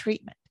that winter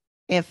treatment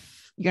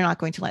if you're not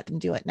going to let them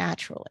do it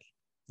naturally.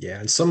 Yeah.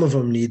 And some of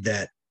them need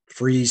that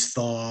freeze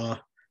thaw,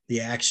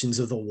 the actions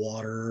of the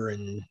water,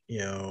 and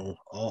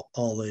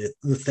all the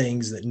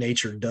things that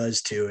nature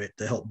does to it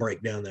to help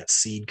break down that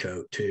seed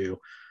coat too.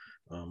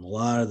 A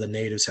lot of the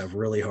natives have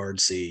really hard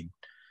seed,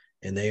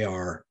 and they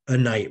are a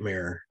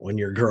nightmare when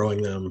you're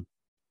growing them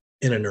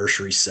in a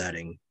nursery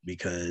setting,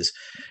 because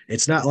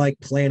it's not like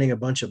planting a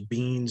bunch of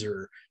beans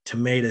or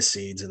tomato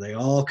seeds and they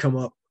all come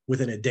up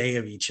within a day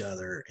of each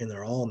other and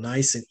they're all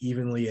nice and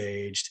evenly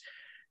aged.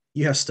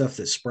 You have stuff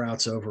that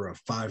sprouts over a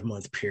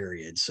 5-month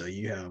period. So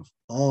you have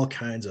all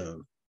kinds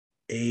of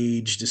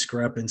age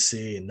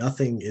discrepancy and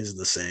nothing is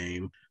the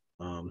same.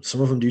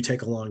 Some of them do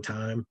take a long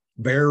time.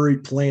 Bare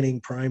root planting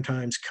prime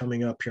time's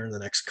coming up here in the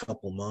next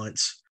couple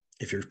months.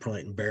 If you're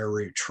planting bare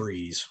root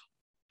trees,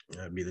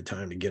 that'd be the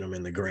time to get them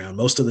in the ground.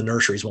 Most of the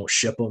nurseries won't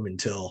ship them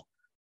until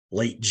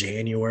late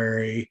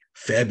January,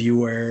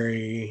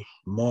 February,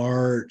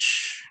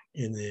 March,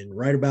 and then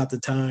right about the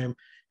time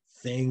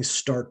things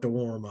start to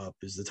warm up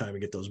is the time to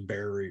get those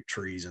bare root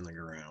trees in the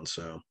ground.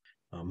 So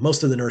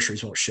most of the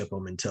nurseries won't ship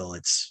them until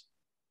it's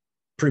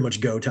pretty much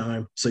go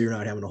time. So you're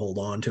not having to hold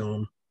on to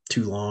them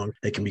too long.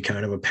 They can be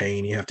kind of a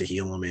pain. You have to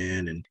heel them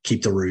in and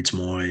keep the roots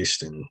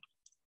moist and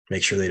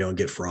make sure they don't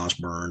get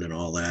frost burned and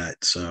all that.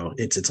 So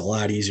it's a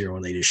lot easier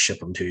when they just ship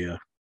them to you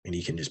and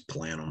you can just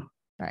plant them.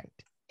 Right.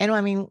 And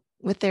I mean,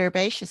 with the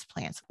herbaceous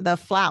plants, the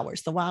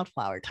flowers, the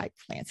wildflower type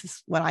plants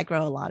is what I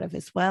grow a lot of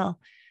as well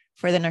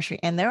for the nursery.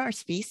 And there are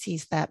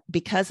species that,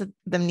 because of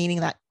them needing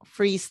that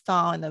freeze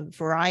thaw and the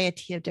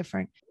variety of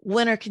different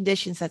winter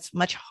conditions, that's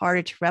much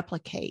harder to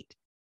replicate.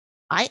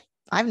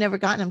 I've never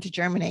gotten them to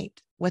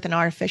germinate with an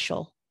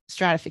artificial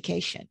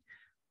stratification,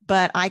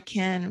 but I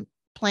can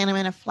plant them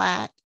in a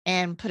flat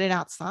and put it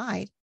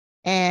outside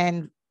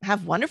and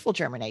have wonderful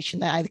germination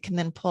that I can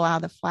then pull out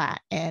of the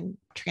flat and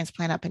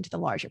transplant up into the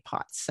larger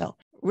pots. So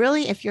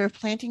really, if you're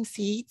planting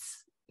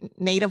seeds,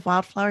 native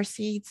wildflower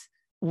seeds,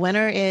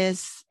 winter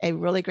is a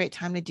really great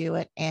time to do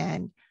it.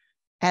 And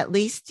at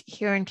least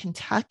here in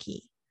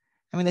Kentucky,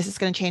 I mean, this is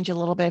going to change a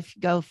little bit if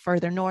you go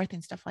further north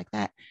and stuff like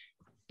that.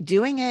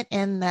 Doing it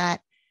in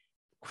that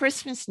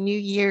Christmas, New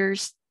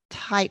Year's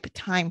type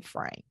time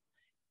frame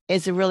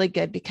is really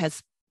good,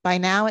 because by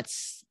now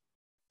it's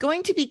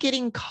going to be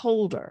getting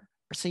colder.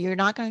 So you're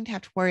not going to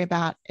have to worry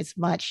about as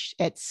much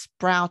it's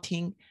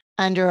sprouting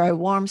under a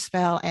warm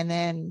spell and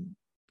then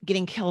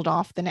getting killed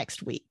off the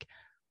next week.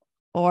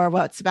 Or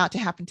what's about to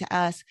happen to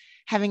us,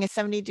 having a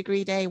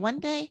 70-degree day one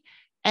day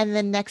and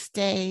the next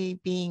day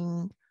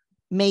being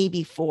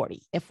maybe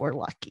 40 if we're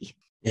lucky.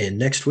 And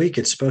next week,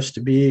 it's supposed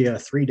to be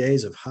 3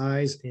 days of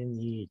highs in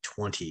the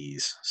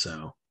 20s.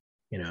 So,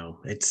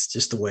 it's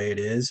just the way it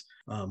is.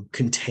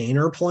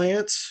 Container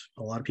plants,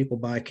 a lot of people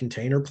buy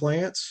container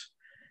plants,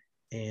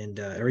 and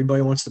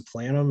everybody wants to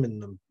plant them in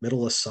the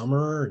middle of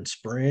summer and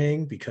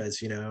spring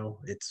because,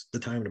 it's the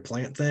time to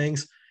plant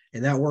things.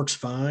 And that works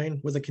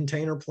fine with a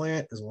container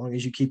plant as long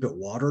as you keep it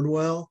watered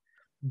well.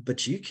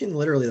 But you can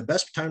literally, the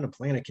best time to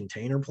plant a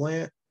container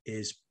plant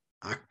is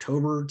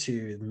October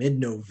to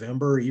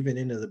mid-November, even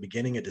into the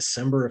beginning of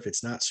December if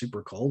it's not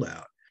super cold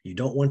out. You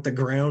don't want the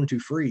ground to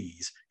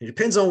freeze. It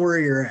depends on where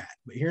you're at.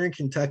 But here in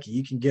Kentucky,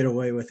 you can get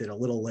away with it a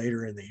little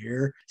later in the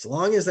year. As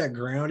long as that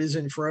ground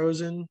isn't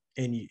frozen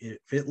and if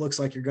it looks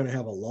like you're going to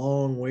have a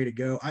long way to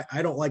go,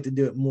 I don't like to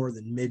do it more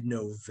than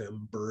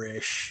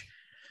mid-November-ish,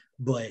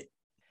 but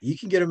you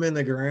can get them in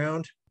the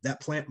ground. That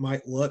plant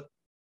might look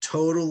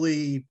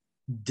totally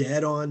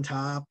dead on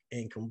top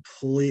and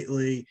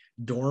completely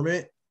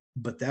dormant,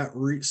 but that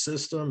root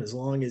system, as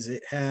long as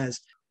it has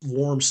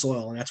warm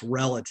soil, and that's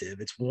relative,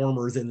 it's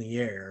warmer than the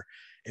air,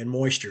 and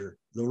moisture,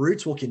 the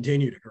roots will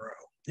continue to grow,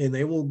 and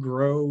they will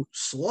grow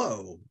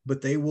slow,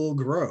 but they will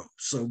grow.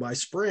 So by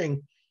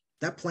spring,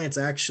 that plant's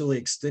actually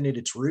extended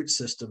its root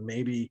system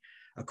maybe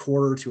a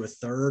quarter to a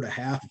third, a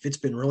half. If it's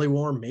been really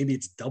warm, maybe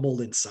it's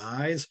doubled in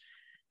size.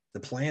 The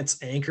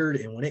plant's anchored,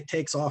 and when it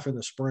takes off in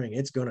the spring,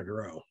 it's going to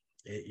grow.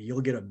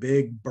 You'll get a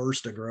big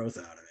burst of growth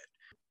out of it.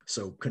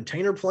 So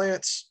container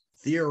plants,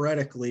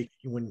 theoretically,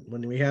 when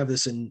we have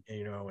this in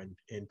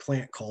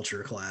plant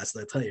culture class,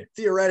 they tell you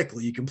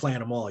theoretically you can plant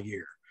them all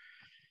year.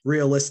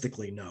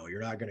 Realistically, no, you're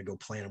not going to go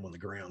plant them when the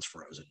ground's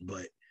frozen.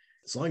 But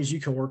as long as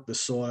you can work the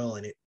soil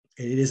and it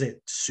isn't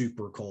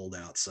super cold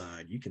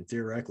outside, you can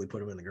theoretically put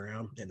them in the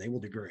ground and they will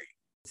do great.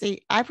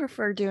 See, I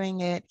prefer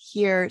doing it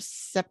here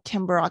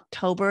September,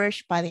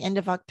 October-ish. By the end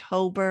of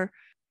October,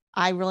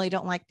 I really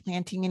don't like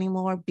planting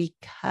anymore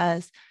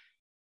because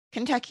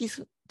Kentucky's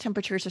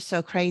temperatures are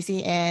so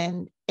crazy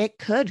and it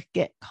could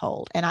get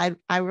cold. And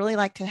I really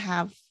like to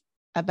have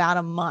about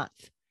a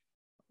month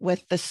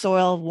with the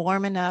soil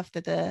warm enough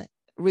that the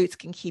roots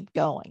can keep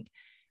going,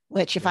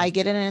 which if I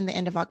get it in the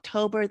end of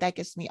October, that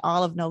gives me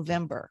all of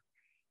November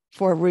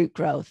for root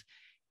growth.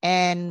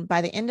 And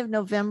by the end of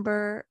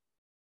November,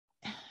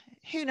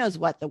 who knows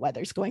what the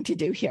weather's going to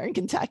do here in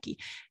Kentucky.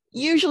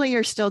 Usually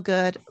you're still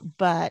good,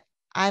 but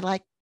I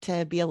like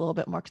to be a little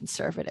bit more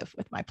conservative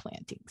with my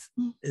plantings.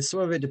 Some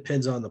of it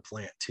depends on the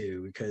plant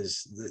too,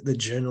 because the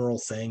general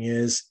thing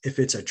is if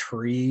it's a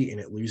tree and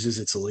it loses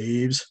its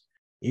leaves,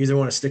 you either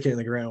want to stick it in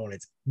the ground when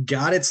it's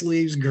got its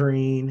leaves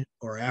green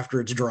or after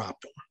it's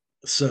dropped them.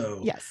 So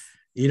yes,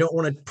 you don't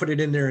want to put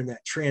it in there in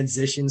that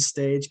transition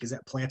stage because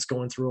that plant's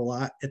going through a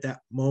lot at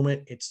that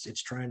moment.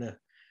 It's trying to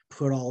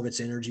put all of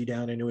its energy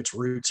down into its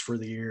roots for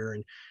the year,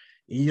 and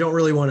you don't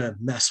really want to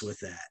mess with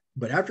that.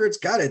 But after it's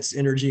got its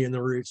energy in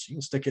the roots, you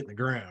can stick it in the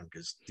ground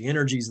because the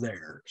energy's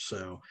there.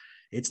 So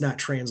it's not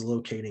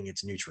translocating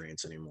its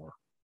nutrients anymore.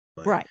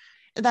 But right.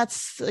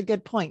 That's a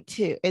good point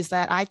too, is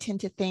that I tend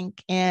to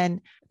think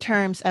in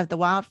terms of the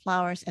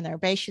wildflowers and the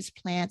herbaceous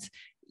plants.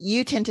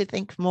 You tend to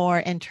think more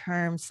in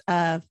terms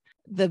of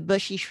the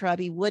bushy,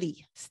 shrubby,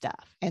 woody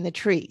stuff and the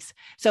trees.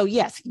 So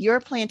yes, your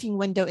planting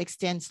window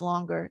extends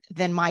longer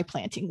than my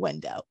planting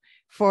window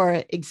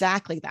for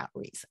exactly that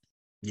reason.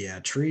 Yeah,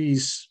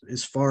 trees,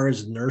 as far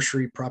as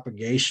nursery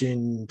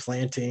propagation,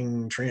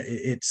 planting,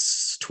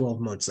 it's 12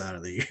 months out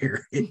of the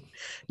year.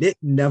 It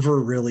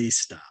never really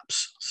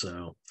stops.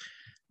 So,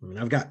 I mean,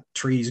 I've got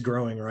trees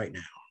growing right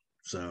now.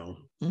 So,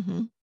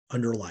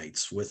 under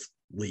lights with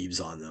leaves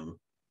on them,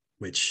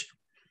 which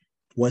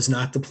was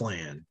not the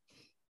plan,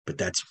 but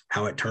that's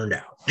how it turned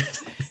out.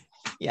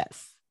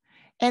 Yes.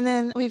 And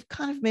then we've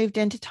kind of moved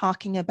into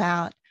talking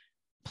about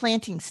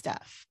planting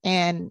stuff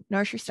and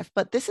nursery stuff,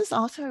 but this is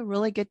also a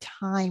really good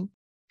time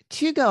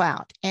to go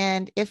out.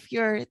 And if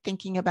you're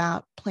thinking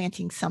about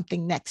planting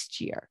something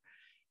next year,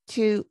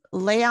 to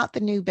lay out the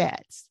new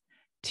beds,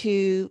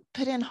 to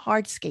put in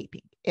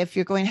hardscaping, if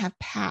you're going to have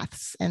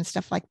paths and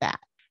stuff like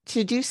that,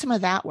 to do some of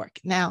that work.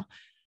 Now,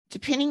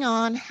 depending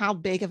on how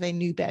big of a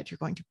new bed you're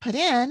going to put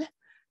in,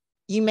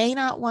 you may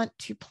not want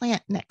to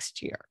plant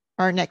next year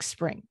or next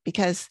spring,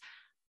 because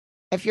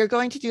if you're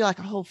going to do like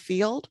a whole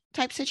field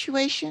type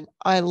situation,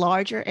 a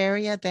larger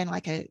area than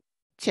like a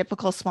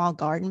typical small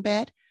garden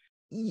bed,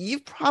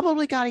 you've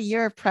probably got a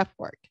year of prep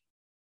work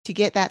to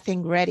get that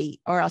thing ready,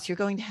 or else you're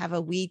going to have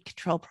a weed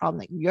control problem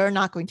that you're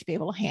not going to be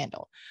able to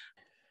handle.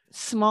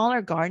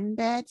 Smaller garden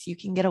beds, you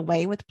can get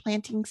away with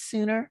planting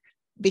sooner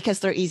because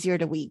they're easier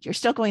to weed. You're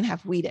still going to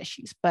have weed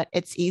issues, but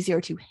it's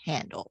easier to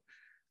handle.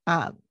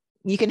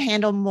 You can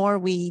handle more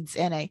weeds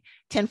in a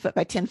 10-foot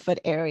by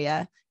 10-foot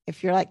area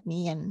if you're like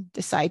me and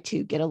decide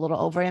to get a little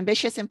over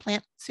ambitious and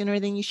plant sooner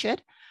than you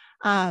should,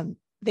 than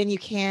you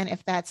can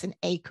if that's an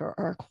acre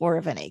or a quarter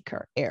of an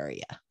acre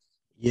area.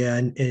 Yeah,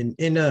 and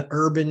in an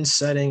urban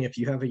setting, if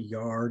you have a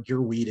yard,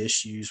 your weed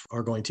issues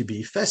are going to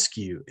be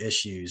fescue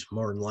issues,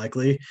 more than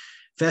likely.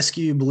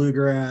 Fescue,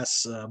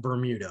 bluegrass,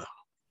 Bermuda,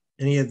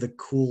 any of the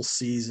cool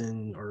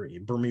season, or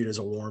Bermuda is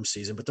a warm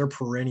season, but they're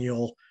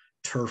perennial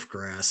turf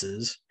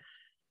grasses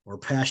or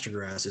pasture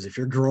grasses. If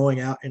you're growing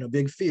out in a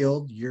big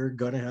field, you're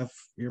going to have,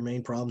 your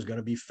main problem is going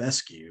to be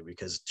fescue,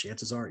 because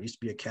chances are it used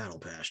to be a cattle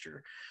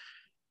pasture.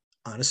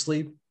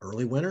 Honestly,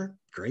 early winter,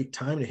 great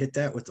time to hit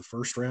that with the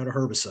first round of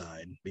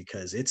herbicide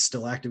because it's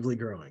still actively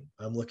growing.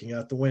 I'm looking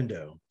out the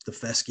window. The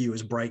fescue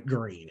is bright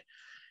green.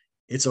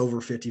 It's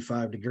over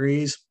 55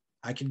 degrees.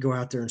 I could go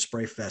out there and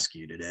spray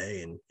fescue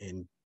today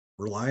and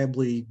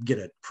reliably get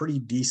a pretty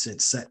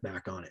decent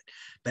setback on it.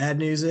 Bad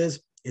news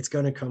is it's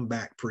going to come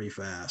back pretty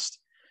fast.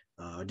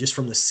 just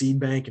from the seed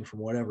bank and from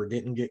whatever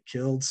didn't get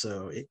killed.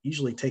 So it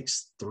usually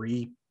takes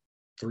three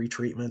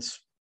treatments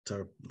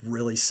to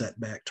really set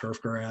back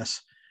turf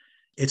grass.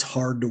 It's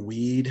hard to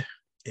weed.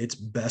 It's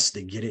best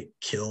to get it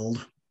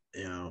killed.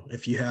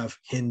 If you have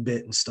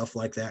henbit and stuff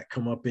like that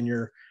come up in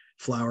your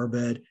flower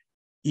bed,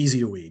 easy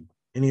to weed.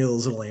 Any of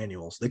those little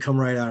annuals, they come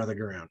right out of the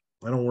ground.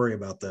 I don't worry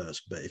about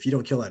those. But if you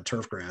don't kill that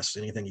turf grass,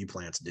 anything you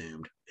plant's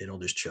doomed. It'll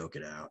just choke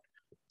it out.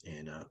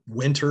 And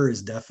winter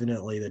is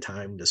definitely the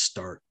time to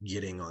start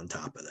getting on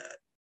top of that.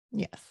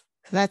 Yes.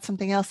 So that's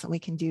something else that we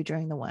can do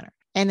during the winter.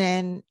 And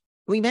then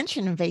we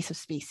mentioned invasive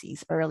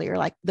species earlier,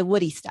 like the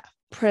woody stuff,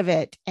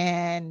 privet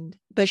and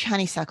bush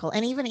honeysuckle,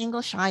 and even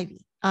English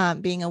ivy,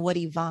 being a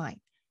woody vine.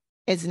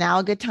 Is now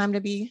a good time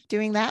to be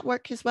doing that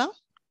work as well?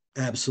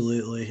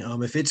 Absolutely.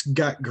 If it's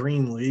got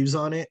green leaves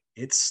on it,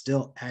 it's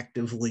still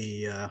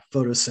actively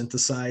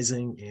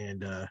photosynthesizing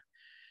and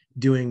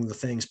doing the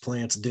things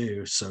plants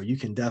do. So you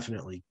can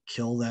definitely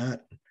kill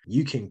that.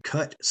 You can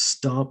cut,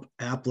 stump,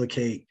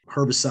 applicate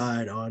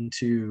herbicide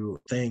onto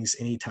things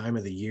any time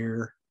of the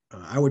year.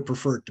 I would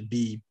prefer it to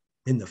be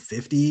in the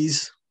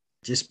 50s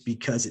just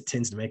because it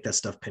tends to make that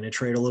stuff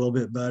penetrate a little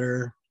bit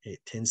better. It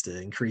tends to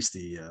increase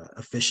the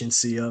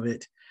efficiency of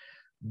it.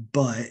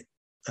 But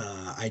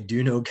I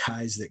do know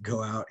guys that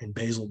go out and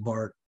basil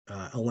bark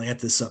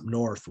ailanthus up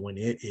north when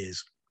it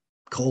is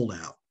cold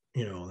out.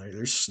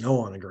 There's snow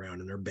on the ground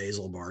and they're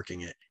basil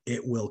barking it.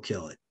 It will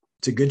kill it.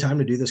 It's a good time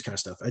to do this kind of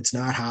stuff. It's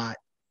not hot.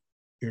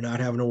 You're not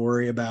having to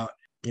worry about,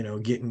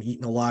 getting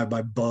eaten alive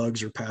by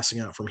bugs or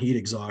passing out from heat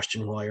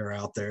exhaustion while you're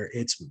out there.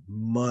 It's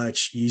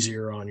much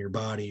easier on your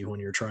body when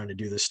you're trying to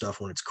do this stuff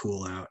when it's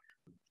cool out.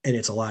 And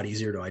it's a lot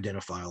easier to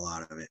identify a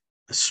lot of it,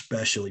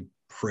 especially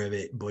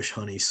privet, bush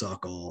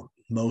honeysuckle,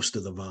 most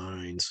of the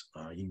vines.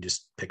 You can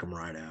just pick them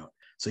right out.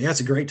 So yeah,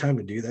 it's a great time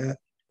to do that.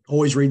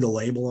 Always read the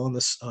label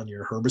on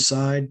your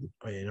herbicide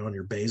and on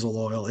your basil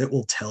oil. It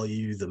will tell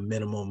you the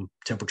minimum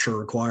temperature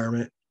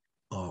requirement,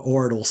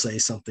 or it'll say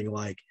something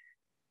like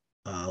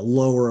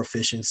lower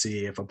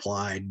efficiency if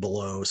applied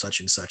below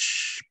such and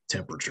such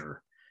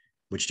temperature,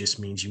 which just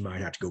means you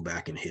might have to go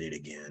back and hit it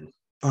again.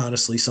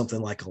 Honestly, something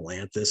like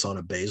ailanthus on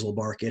a basil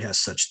bark, it has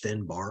such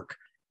thin bark,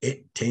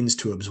 it tends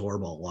to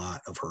absorb a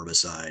lot of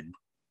herbicide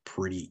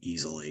pretty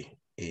easily.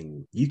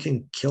 And you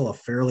can kill a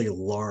fairly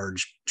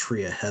large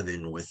tree of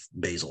heaven with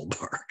basil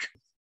bark.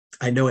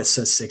 I know it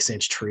says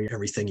 6-inch tree,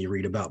 everything you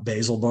read about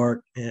basil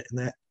bark, and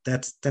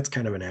that's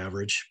kind of an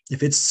average.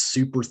 If it's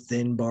super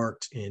thin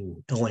barked,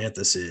 and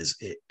ailanthus is,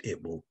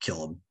 it will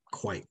kill a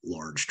quite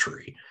large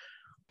tree.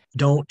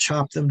 Don't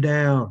chop them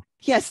down.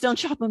 Yes, don't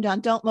chop them down.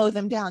 Don't mow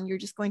them down. You're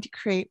just going to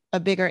create a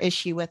bigger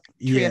issue with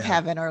tree of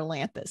heaven or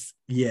ailanthus.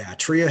 Yeah,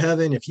 tree of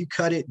heaven, if you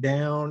cut it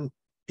down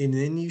and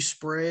then you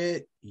spray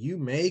it, you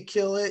may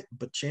kill it,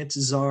 but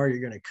chances are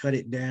you're going to cut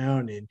it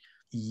down and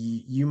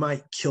you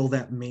might kill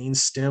that main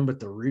stem, but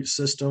the root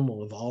system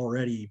will have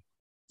already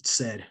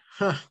said,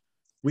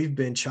 we've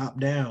been chopped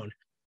down.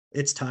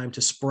 It's time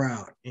to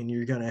sprout. And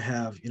you're going to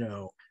have,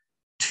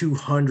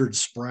 200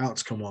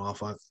 sprouts come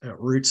off at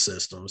root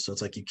system. So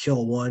it's like you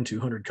kill one,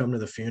 200 come to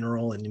the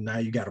funeral, and now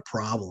you got a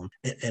problem.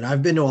 And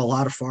I've been to a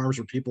lot of farms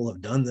where people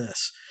have done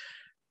this,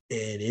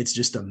 and it's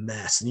just a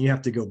mess. And you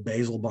have to go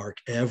basil bark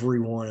every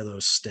one of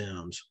those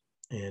stems.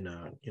 And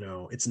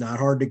it's not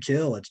hard to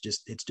kill. It's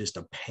just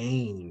a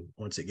pain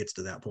once it gets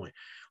to that point.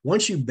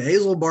 Once you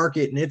basil bark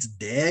it and it's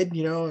dead,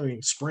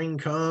 spring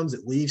comes,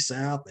 it leaves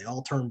out, they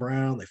all turn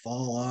brown, they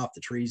fall off,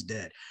 the tree's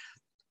dead.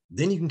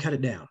 Then you can cut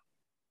it down.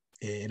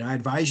 And I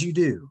advise you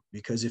do,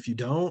 because if you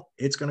don't,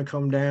 it's going to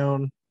come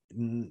down,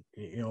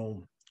 a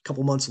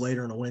couple months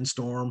later in a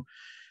windstorm,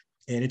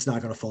 and it's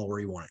not going to fall where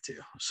you want it to.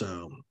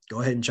 So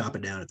go ahead and chop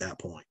it down at that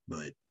point.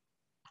 But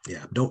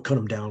yeah, don't cut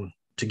them down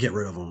to get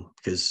rid of them,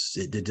 because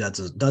it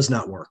does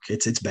not work.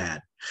 It's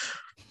bad.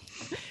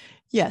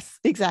 Yes,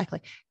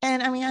 exactly.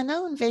 And I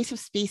know invasive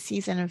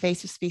species and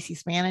invasive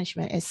species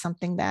management is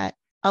something that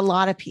a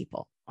lot of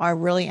people are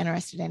really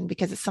interested in,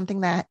 because it's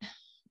something that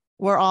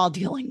we're all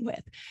dealing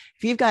with.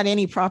 If you've got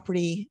any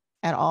property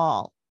at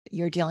all,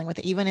 you're dealing with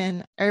it, even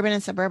in urban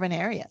and suburban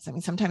areas.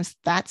 Sometimes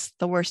that's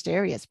the worst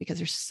areas because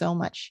there's so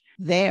much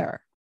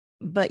there.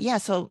 But yeah,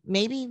 so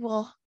maybe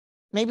we'll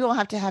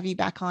have to have you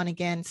back on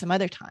again some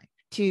other time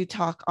to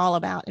talk all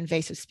about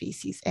invasive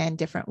species and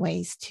different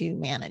ways to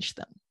manage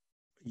them.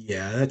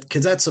 Yeah,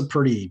 because that's a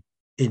pretty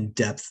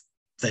in-depth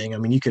thing.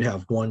 You could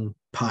have one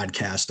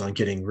podcast on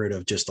getting rid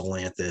of just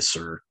ailanthus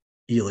or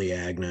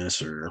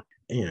Eleagnus, or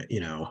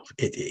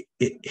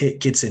it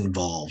gets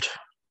involved.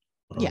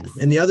 Yes.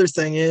 And the other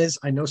thing is,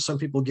 I know some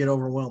people get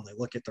overwhelmed. They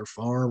look at their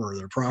farm or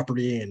their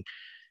property, and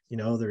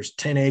there's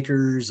 10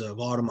 acres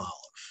of autumn olive,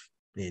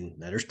 and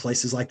there's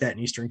places like that in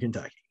eastern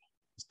Kentucky.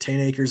 It's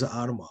 10 acres of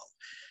autumn olive.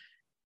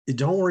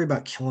 Don't worry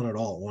about killing it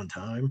all at one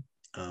time.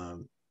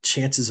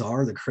 Chances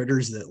are the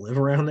critters that live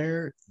around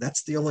there,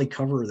 that's the only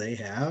cover they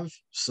have.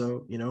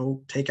 So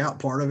take out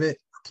part of it,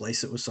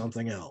 replace it with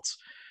something else,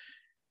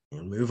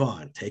 and move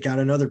on. Take out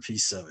another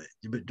piece of it,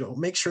 but don't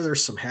make sure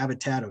there's some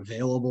habitat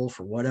available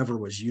for whatever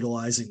was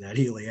utilizing that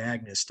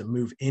Eleagnus to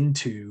move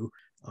into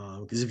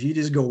Because if you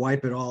just go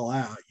wipe it all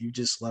out, you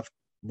just left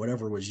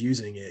whatever was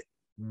using it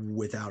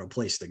without a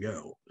place to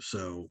go.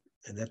 So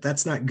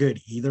that's not good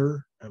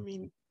either. I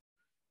mean,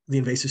 the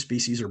invasive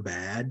species are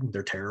bad.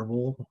 They're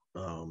terrible.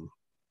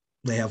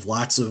 They have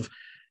lots of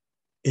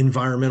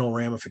environmental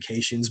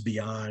ramifications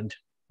beyond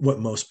what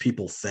most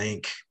people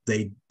think.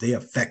 They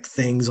affect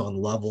things on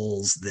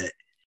levels that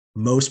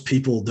most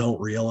people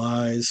don't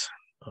realize,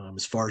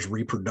 as far as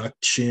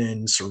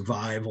reproduction,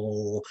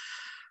 survival,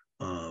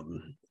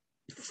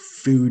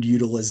 food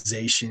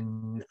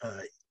utilization.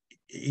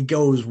 It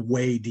goes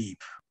way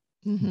deep.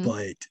 Mm-hmm.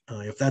 But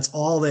if that's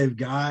all they've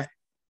got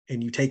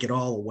and you take it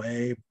all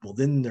away, well,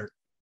 then they're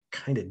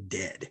kind of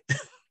dead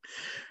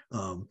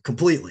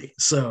completely.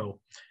 So,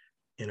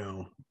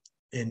 and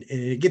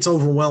it gets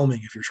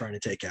overwhelming if you're trying to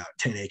take out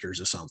 10 acres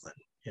of something.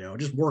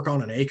 Just work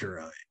on an acre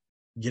of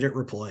it, get it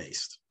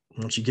replaced.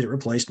 Once you get it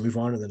replaced, move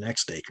on to the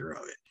next acre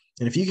of it.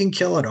 And if you can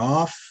kill it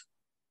off,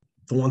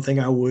 the one thing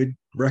I would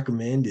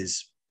recommend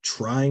is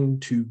trying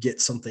to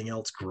get something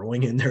else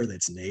growing in there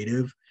that's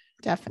native.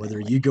 Definitely.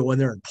 Whether you go in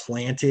there and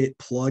plant it,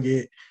 plug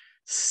it,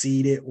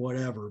 seed it,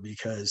 whatever,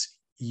 because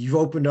you've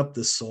opened up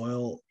the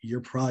soil,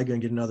 you're probably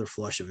going to get another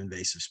flush of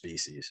invasive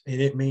species.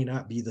 And it may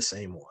not be the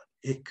same one.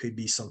 It could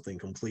be something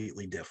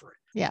completely different.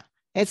 Yeah.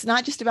 It's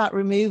not just about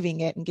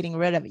removing it and getting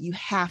rid of it. You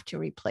have to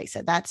replace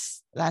it.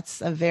 That's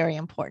a very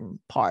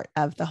important part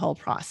of the whole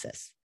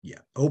process. Yeah.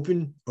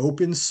 Open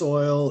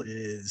soil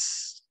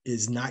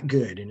is not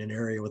good in an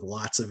area with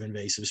lots of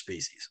invasive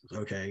species.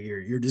 Okay.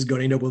 You're just going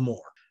to end up with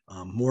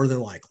more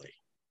than likely.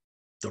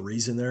 The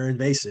reason they're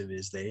invasive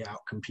is they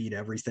outcompete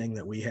everything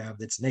that we have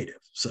that's native.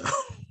 So,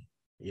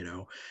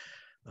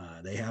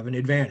 they have an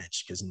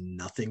advantage because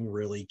nothing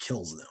really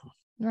kills them.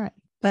 Right.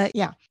 But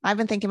yeah, I've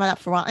been thinking about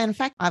that for a while. And in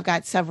fact, I've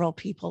got several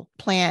people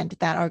planned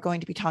that are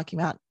going to be talking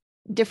about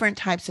different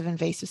types of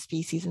invasive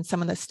species and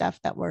some of the stuff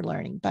that we're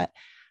learning. But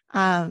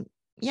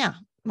yeah,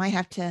 might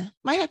have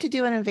to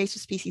do an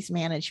invasive species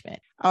management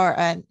or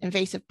an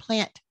invasive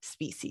plant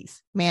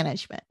species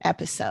management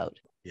episode.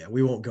 Yeah,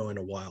 we won't go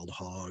into wild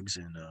hogs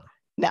and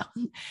no,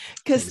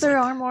 because there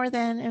are more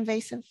than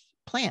invasive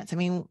plants. I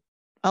mean,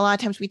 a lot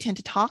of times we tend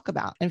to talk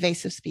about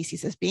invasive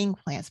species as being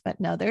plants, but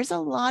no, there's a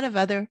lot of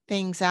other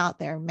things out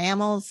there.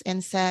 Mammals,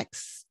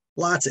 insects.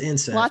 Lots of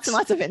insects. Lots and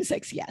lots of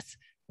insects, yes.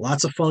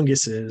 Lots of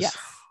funguses. Yes.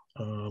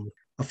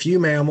 A few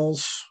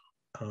mammals,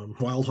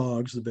 wild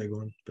hogs, the big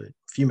one, but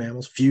a few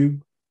mammals,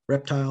 few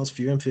reptiles,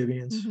 few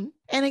amphibians. Mm-hmm.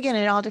 And again,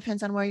 it all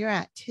depends on where you're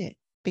at too,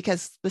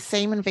 because the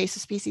same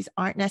invasive species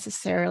aren't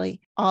necessarily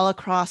all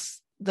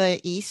across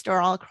the East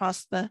or all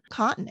across the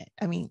continent.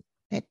 I mean,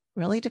 it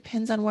really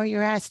depends on where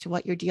you're at as to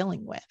what you're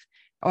dealing with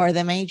or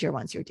the major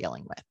ones you're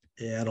dealing with.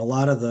 Yeah, and a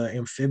lot of the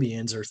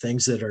amphibians are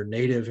things that are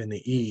native in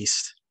the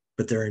East,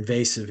 but they're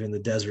invasive in the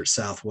desert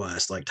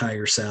Southwest, like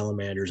tiger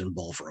salamanders and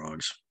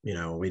bullfrogs.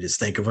 We just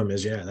think of them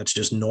as, that's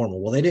just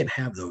normal. Well, they didn't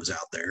have those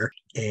out there,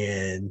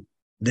 and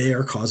they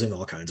are causing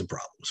all kinds of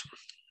problems.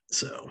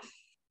 So,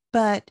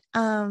 but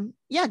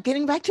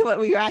getting back to what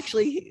we were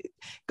actually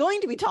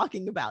going to be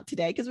talking about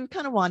today, because we've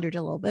kind of wandered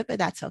a little bit, but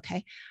that's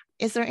okay.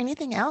 Is there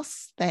anything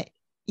else that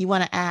you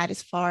want to add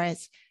as far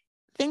as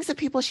things that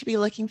people should be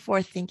looking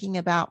for, thinking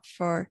about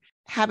for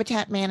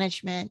habitat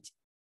management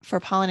for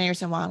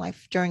pollinators and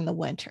wildlife during the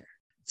winter?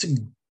 It's a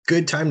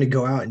good time to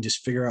go out and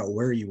just figure out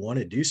where you want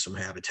to do some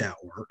habitat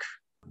work.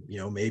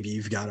 Maybe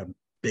you've got a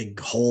big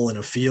hole in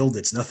a field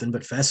that's nothing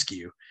but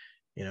fescue.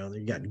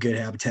 You got good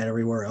habitat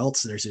everywhere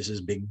else. There's just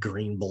this big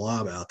green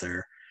blob out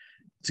there.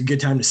 It's a good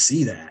time to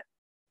see that,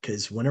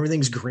 because when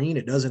everything's green,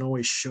 it doesn't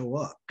always show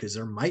up because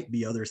there might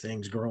be other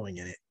things growing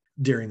in it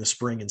during the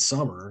spring and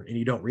summer, and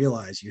you don't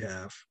realize you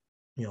have,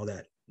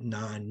 that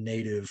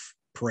non-native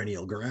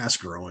perennial grass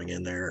growing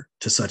in there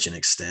to such an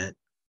extent.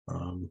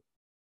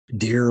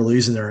 Deer are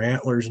losing their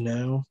antlers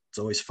now. It's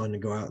always fun to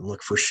go out and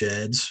look for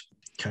sheds,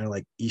 kind of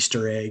like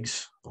Easter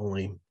eggs,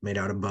 only made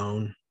out of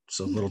bone,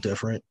 so a little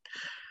different.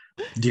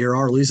 Deer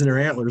are losing their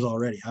antlers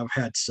already. I've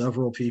had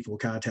several people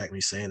contact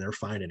me saying they're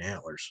finding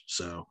antlers.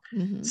 So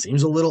It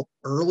seems a little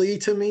early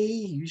to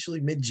me. Usually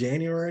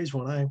mid-January is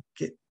when I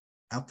get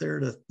out there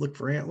to look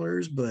for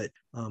antlers, but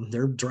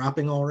they're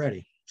dropping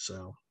already.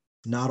 So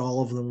not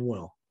all of them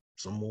will.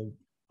 Some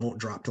won't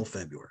drop till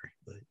February.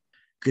 But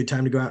good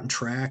time to go out and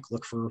track,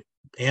 look for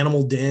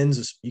animal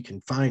dens. You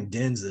can find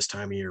dens this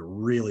time of year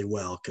really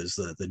well because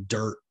the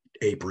dirt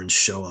aprons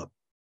show up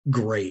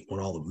great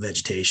when all the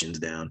vegetation's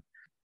down.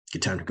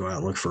 Good time to go out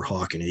and look for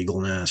hawk and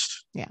eagle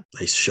nest. Yeah.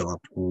 They show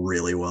up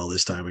really well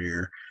this time of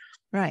year.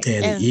 Right.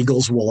 And the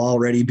eagles will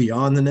already be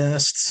on the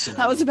nests. So.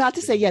 I was about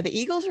to say, the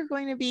eagles are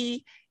going to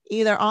be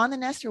either on the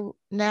nest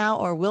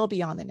or will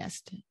be on the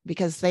nest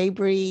because they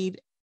breed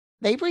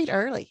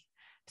early.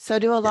 So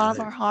do a lot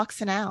of our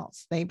hawks and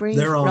owls. They breed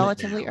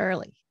relatively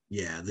early.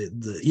 Yeah.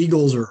 The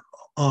eagles are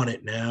on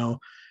it now.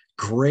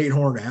 Great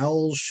horned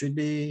owls should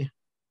be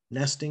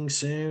nesting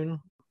soon.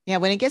 Yeah,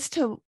 when it gets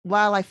to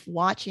wildlife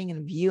watching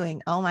and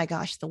viewing, oh my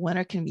gosh, the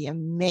winter can be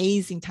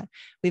amazing time.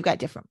 We've got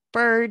different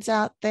birds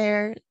out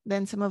there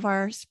than some of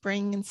our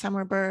spring and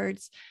summer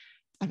birds.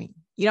 I mean,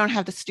 you don't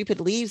have the stupid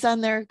leaves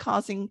on there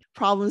causing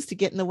problems to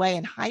get in the way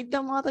and hide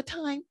them all the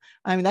time.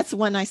 I mean, that's the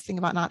one nice thing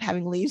about not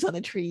having leaves on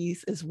the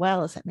trees as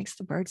well, is that makes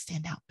the birds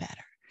stand out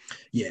better.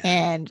 Yeah.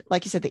 And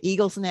like you said, the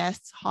eagle's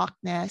nests, hawk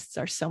nests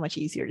are so much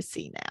easier to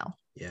see now.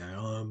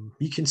 Yeah,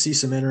 you can see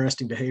some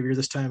interesting behavior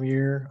this time of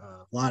year.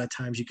 A lot of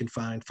times you can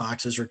find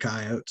foxes or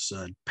coyotes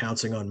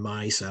pouncing on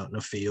mice out in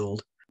a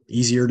field.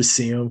 Easier to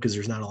see them because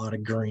there's not a lot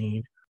of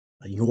green.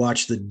 You can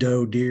watch the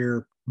doe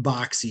deer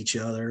box each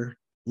other,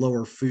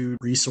 lower food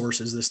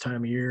resources this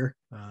time of year.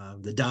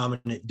 The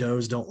dominant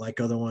does don't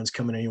like other ones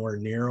coming anywhere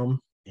near them,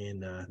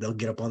 and they'll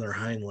get up on their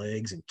hind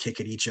legs and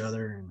kick at each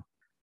other, and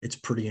it's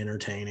pretty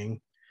entertaining.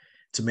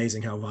 It's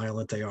amazing how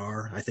violent they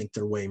are. I think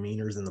they're way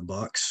meaner than the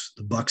bucks.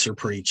 The bucks are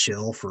pretty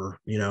chill for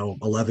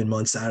 11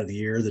 months out of the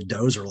year. The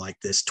does are like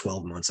this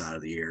 12 months out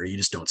of the year. You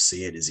just don't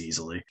see it as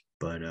easily.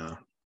 But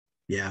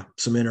yeah,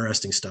 some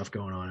interesting stuff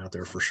going on out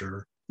there for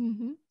sure.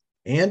 Mm-hmm.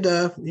 And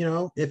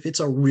if it's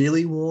a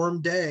really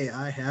warm day,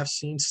 I have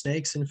seen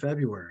snakes in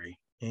February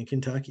in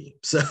Kentucky.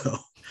 So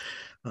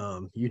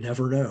you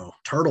never know.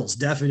 Turtles,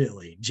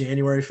 definitely.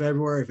 January,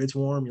 February, if it's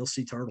warm, you'll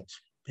see turtles.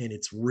 And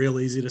it's real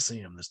easy to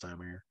see them this time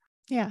of year.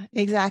 Yeah,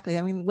 exactly.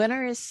 I mean,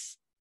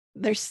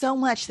 there's so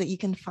much that you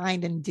can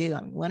find and do.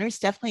 I mean, winter's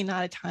definitely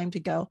not a time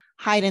to go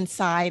hide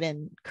inside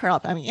and curl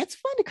up. I mean, it's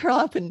fun to curl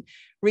up and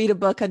read a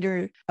book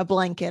under a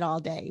blanket all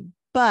day,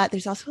 but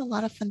there's also a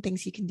lot of fun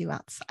things you can do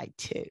outside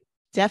too.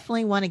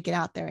 Definitely want to get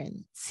out there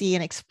and see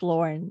and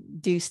explore and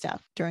do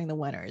stuff during the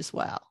winter as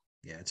well.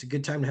 Yeah, it's a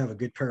good time to have a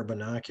good pair of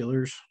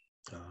binoculars.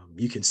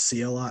 You can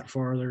see a lot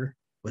farther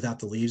without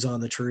the leaves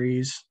on the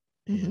trees.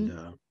 Mm-hmm.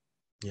 And,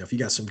 if you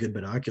got some good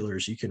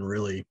binoculars, you can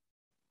really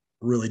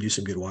do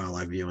some good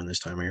wildlife viewing this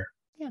time of year.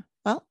 Yeah.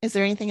 Well, is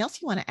there anything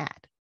else you want to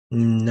add?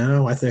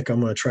 No, I think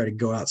I'm going to try to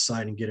go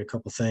outside and get a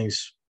couple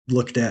things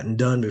looked at and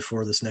done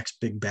before this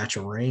next big batch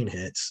of rain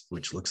hits,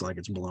 which looks like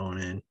it's blowing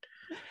in.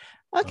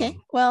 Okay.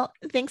 Well,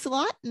 thanks a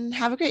lot and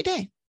have a great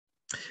day.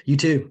 You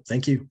too.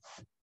 Thank you.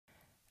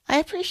 I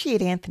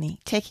appreciate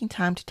Anthony taking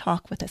time to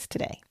talk with us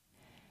today.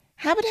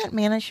 Habitat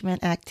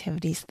management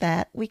activities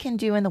that we can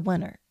do in the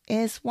winter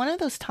is one of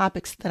those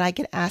topics that I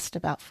get asked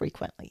about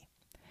frequently.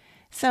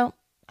 So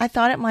I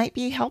thought it might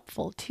be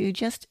helpful to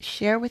just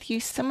share with you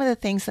some of the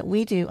things that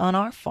we do on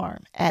our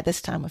farm at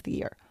this time of the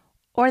year,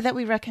 or that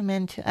we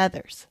recommend to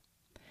others.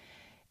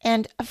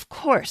 And of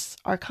course,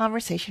 our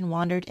conversation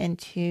wandered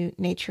into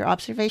nature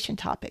observation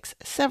topics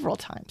several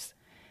times,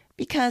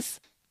 because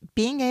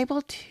being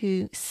able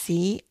to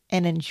see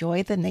and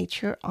enjoy the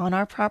nature on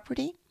our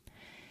property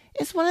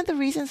is one of the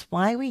reasons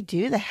why we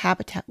do the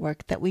habitat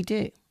work that we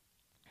do.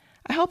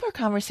 I hope our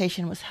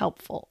conversation was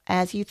helpful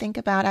as you think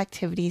about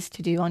activities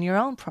to do on your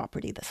own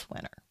property this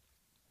winter.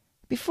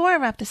 Before I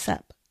wrap this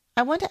up,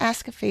 I want to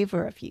ask a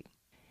favor of you.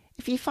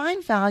 If you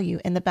find value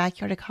in the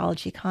Backyard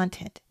Ecology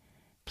content,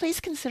 please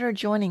consider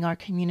joining our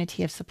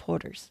community of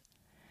supporters.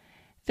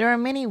 There are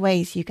many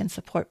ways you can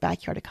support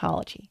Backyard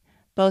Ecology,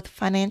 both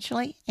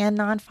financially and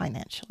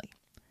non-financially.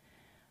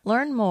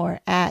 Learn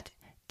more at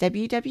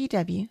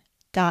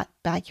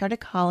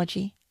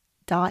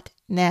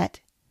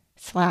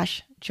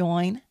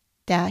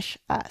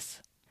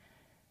www.backyardecology.net/join-us.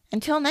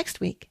 Until next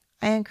week,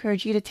 I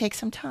encourage you to take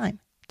some time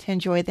to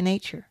enjoy the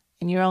nature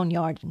in your own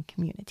yard and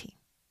community.